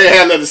 Right. So they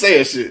had nothing to say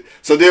and shit.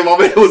 So then my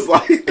man was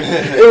like,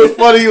 it was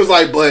funny. He was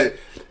like, but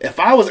if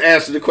I was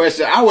answering the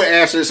question, I would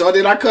answer it. So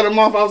then I cut him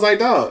off. I was like,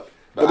 dog.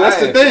 But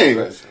that's the thing.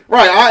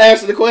 Right, I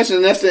answered the question,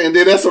 and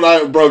then that's when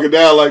I broke it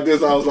down like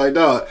this. I was like,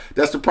 dog,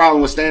 that's the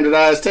problem with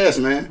standardized tests,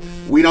 man.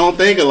 We don't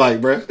think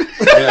alike, bro.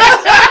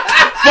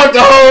 fuck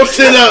the whole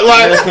shit up.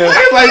 Like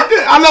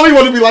I know he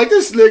want to be like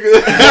this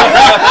nigga.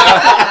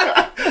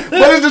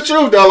 But it's the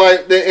truth though.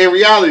 Like in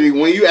reality,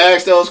 when you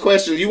ask those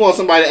questions, you want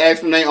somebody to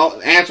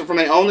answer from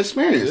their own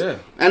experience. Yeah.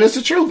 And it's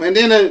the truth. And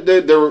then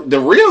the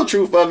real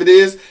truth of it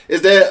is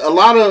that a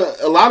lot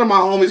of my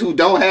homies who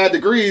don't have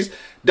degrees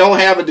don't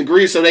have a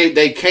degree, so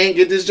they can't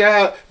get this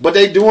job, but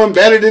they doing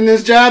better than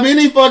this job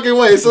any fucking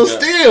way. So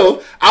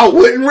still, I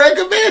wouldn't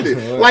recommend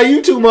it. Like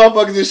you two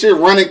motherfuckers and shit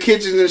running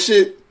kitchens and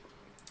shit.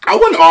 I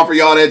wouldn't offer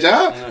y'all that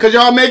job because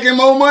y'all making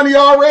more money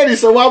already.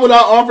 So why would I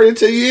offer it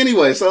to you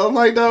anyway? So I'm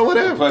like, dog,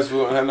 whatever. Plus, we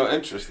wouldn't have no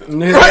interest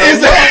in it. Right,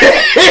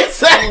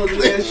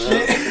 exactly.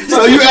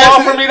 So you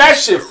offer me that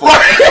shit for?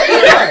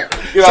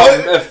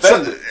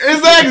 Offended.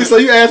 Exactly. So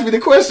you asked me the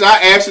question. I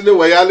answered the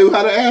way I knew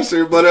how to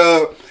answer. But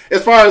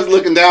as far as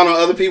looking down on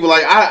other people,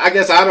 like I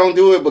guess I don't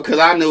do it because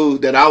I knew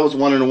that I was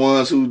one of the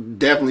ones who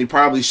definitely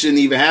probably shouldn't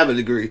even have a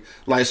degree.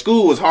 Like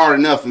school was hard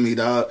enough for me,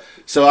 dog.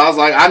 So I was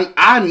like,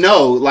 I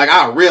know, like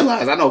I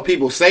realize, I know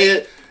people say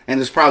it, and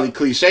it's probably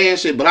cliche and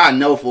shit, but I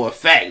know for a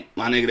fact,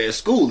 my nigga, that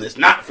school is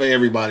not for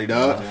everybody,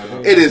 dog.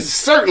 It is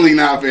certainly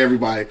not for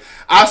everybody.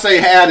 I say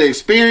have the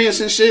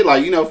experience and shit,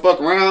 like, you know, fuck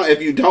around.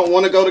 If you don't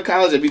want to go to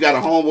college, if you got a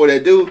homeboy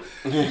that do,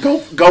 go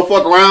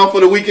fuck around for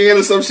the weekend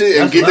or some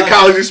shit and get the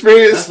college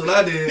experience. That's what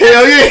I did.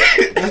 Hell yeah.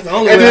 That's the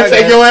only and way then I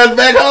take got. your ass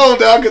back home,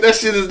 dog, because that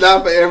shit is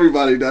not for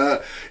everybody,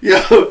 dog. Yo,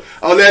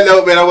 on that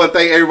note, man, I want to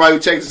thank everybody who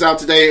checked us out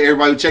today,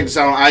 everybody who checked us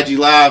out on IG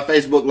Live,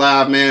 Facebook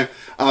Live, man.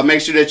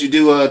 Make sure that you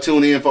do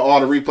tune in for all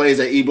the replays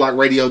at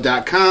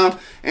eblockradio.com.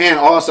 And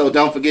also,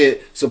 don't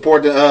forget,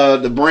 support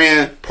the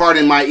brand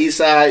Pardon My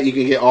Eastside. You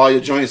can get all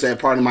your joints at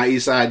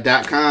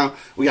pardonmyeastside.com.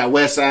 We got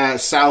West Side,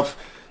 South,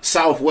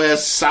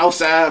 Southwest, South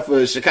Side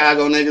for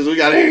Chicago niggas. We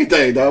got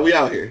everything, dog. We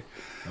out here.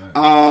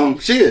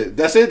 Shit,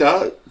 that's it,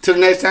 dog. To the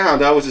next time,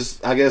 dog, which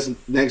is, I guess,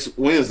 next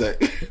Wednesday.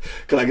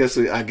 Cause I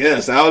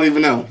guess, I don't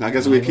even know. I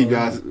guess we'll keep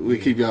y'all,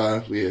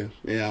 yeah,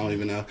 I don't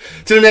even know.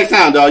 To the next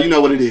time, dog, you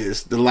know what it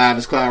is. The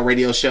Livest Cloud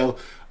radio show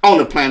on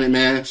the planet,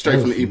 man.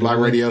 Straight from the E-Block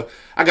Radio.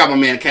 I got my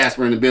man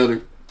Casper in the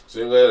building. See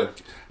you later.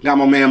 Got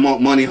my man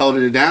Monk Money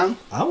holding it down.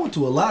 I went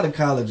to a lot of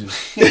colleges.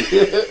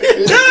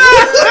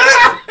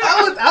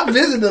 I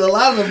visited a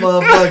lot of them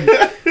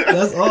motherfuckers.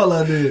 That's all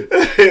I did.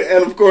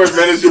 And of course,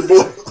 man, it's your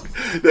boy,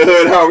 the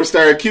Hood Howard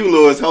Stern Q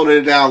Lewis, holding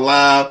it down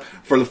live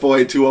for the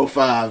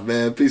 48205,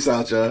 man. Peace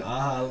out,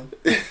 y'all.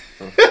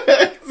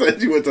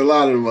 Said you went to a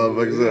lot of them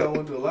motherfuckers. Yeah, I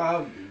went to a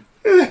lot.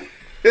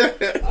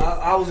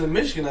 I was in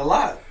Michigan a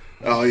lot.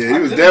 Oh yeah, he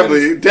was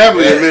definitely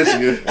in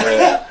Michigan.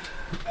 Hey,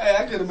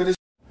 I could have been.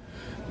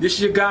 This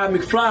is your guy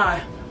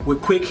McFly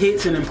with quick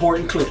hits and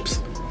important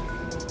clips.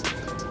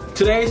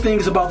 Today's thing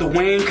is about the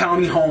Wayne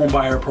County Home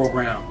Buyer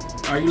Program.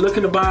 Are you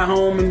looking to buy a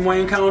home in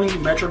Wayne County,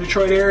 Metro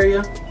Detroit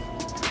area?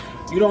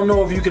 You don't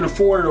know if you can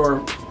afford it,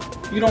 or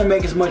you don't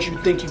make as much as you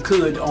think you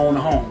could to own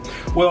a home.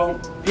 Well,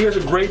 here's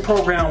a great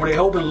program where they're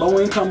helping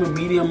low-income and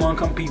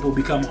medium-income people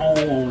become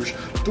homeowners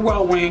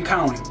throughout Wayne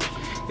County.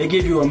 They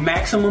give you a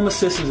maximum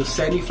assistance of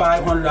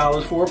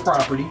 $7,500 for a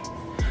property.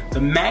 The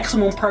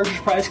maximum purchase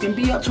price can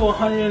be up to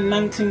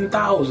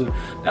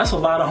 $119,000. That's a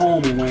lot of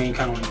home in Wayne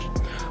County.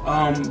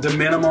 The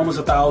minimum is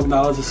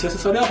 $1,000 assistance,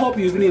 so they'll help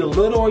you if you need a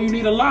little or you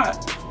need a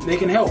lot. They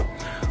can help.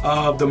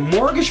 The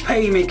mortgage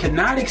payment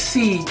cannot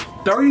exceed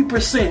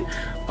 30%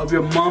 of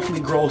your monthly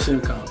gross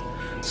income.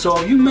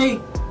 So if you make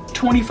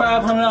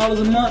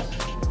 $2,500 a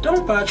month,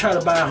 don't try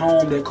to buy a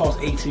home that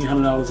costs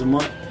 $1,800 a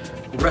month.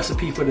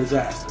 Recipe for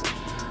disaster.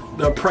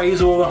 The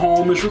appraisal of the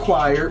home is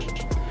required.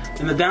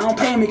 And the down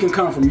payment can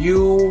come from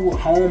you,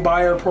 home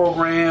buyer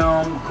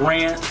program,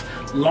 grants,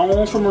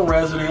 loans from a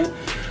resident,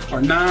 or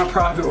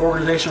nonprofit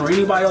organization, or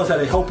anybody else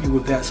that'll help you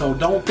with that. So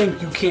don't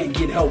think you can't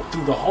get help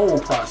through the whole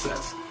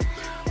process.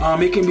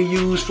 It can be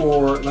used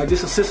for, like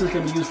this assistance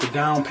can be used for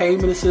down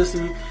payment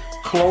assistance,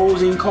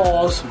 closing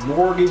costs,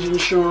 mortgage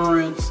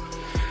insurance,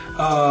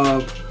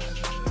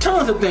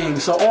 tons of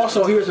things. So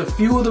also here's a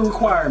few of the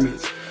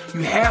requirements.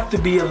 You have to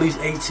be at least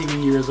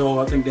 18 years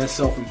old. I think that's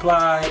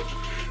self-implied.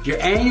 Your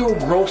annual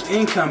gross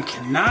income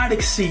cannot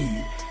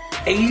exceed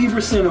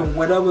 80% of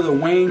whatever the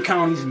Wayne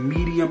County's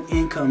median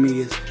income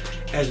is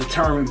as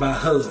determined by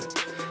HUD.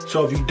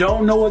 So if you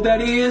don't know what that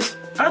is,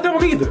 I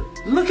don't either.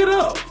 Look it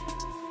up.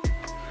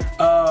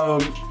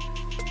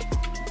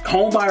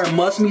 Home buyer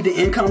must meet the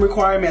income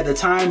requirement at the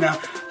time the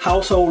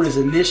household is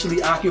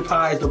initially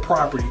occupies the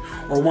property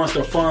or once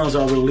the funds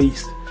are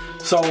released.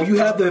 So you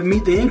have to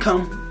meet the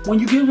income when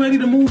you get ready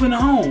to move in a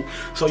home.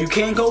 So you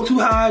can't go too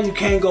high, you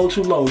can't go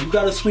too low. You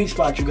got a sweet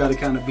spot you got to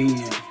kind of be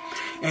in.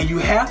 And you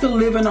have to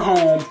live in a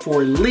home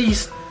for at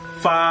least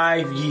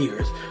 5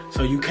 years.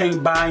 So you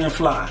can't buy and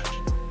fly.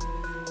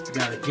 You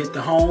got to get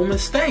the home and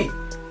stay.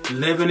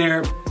 Live in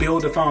there,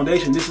 build the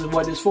foundation. This is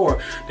what it's for.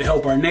 To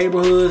help our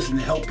neighborhoods and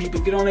to help people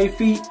get on their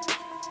feet.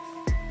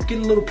 Get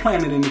a little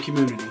planted in the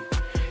community.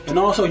 And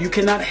also, you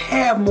cannot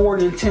have more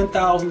than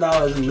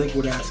 $10,000 in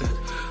liquid assets.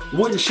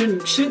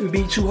 Shouldn't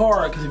be too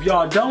hard, because if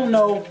y'all don't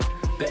know,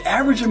 the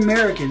average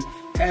American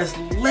has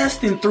less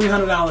than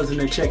 $300 in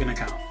their checking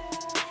account.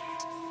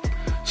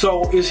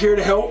 So it's here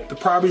to help. The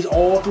properties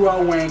all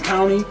throughout Wayne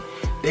County.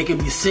 They can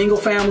be single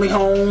family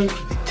homes,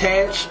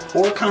 detached,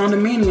 or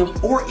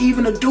condominiums, or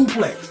even a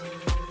duplex.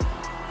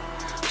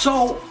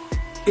 So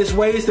it's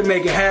ways to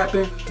make it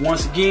happen.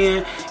 Once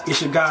again,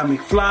 it's your guy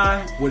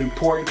McFly with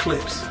important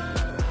clips.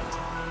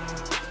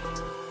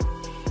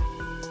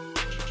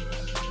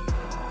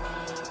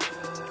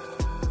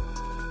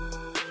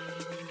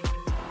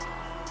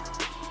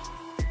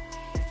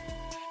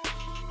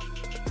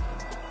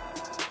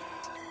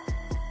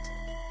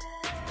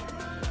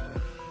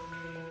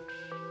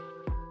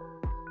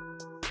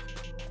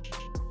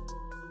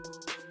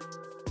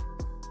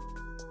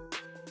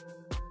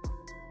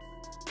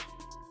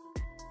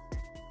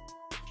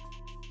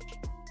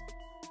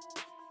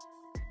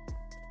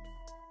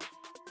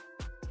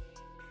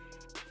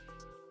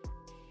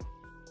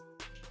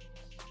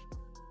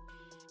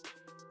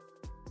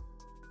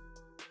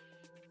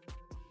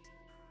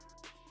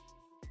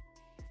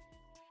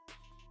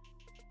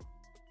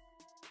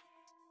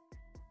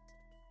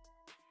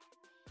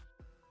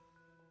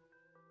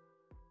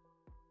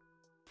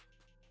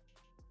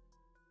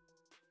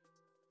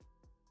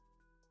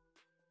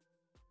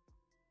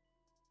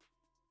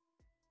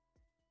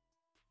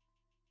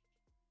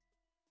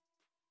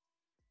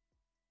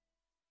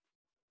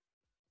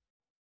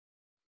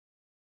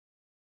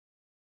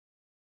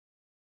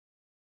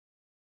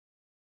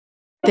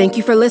 Thank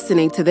you for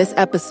listening to this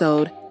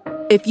episode.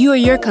 If you or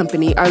your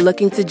company are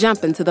looking to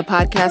jump into the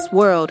podcast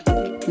world,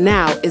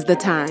 now is the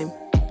time.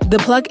 The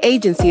Plug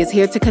Agency is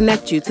here to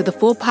connect you to the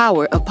full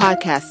power of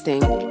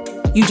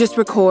podcasting. You just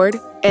record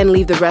and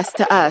leave the rest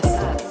to us.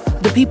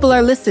 The people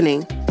are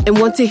listening and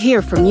want to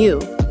hear from you.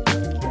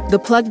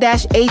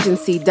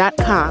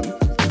 Theplug-agency.com.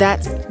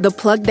 That's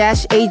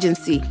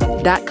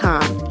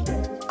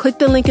theplug-agency.com. Click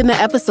the link in the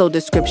episode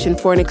description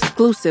for an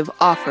exclusive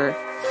offer.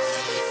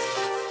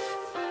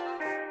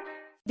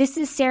 This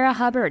is Sarah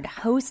Hubbard,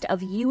 host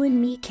of You and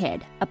Me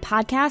Kid, a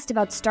podcast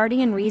about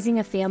starting and raising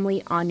a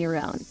family on your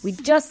own. We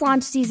just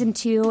launched season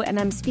 2, and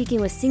I'm speaking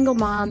with single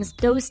moms,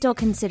 those still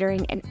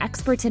considering, and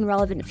experts in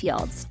relevant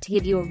fields to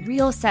give you a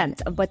real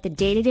sense of what the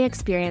day-to-day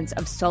experience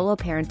of solo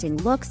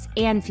parenting looks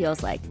and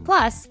feels like.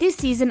 Plus, this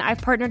season,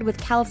 I've partnered with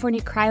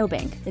California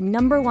Cryobank, the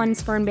 #1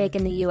 sperm bank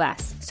in the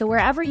U.S. So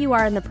wherever you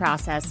are in the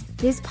process,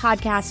 this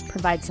podcast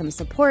provides some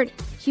support,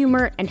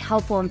 humor, and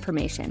helpful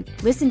information.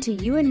 Listen to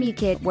You and Me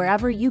Kid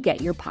wherever you get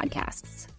your podcasts.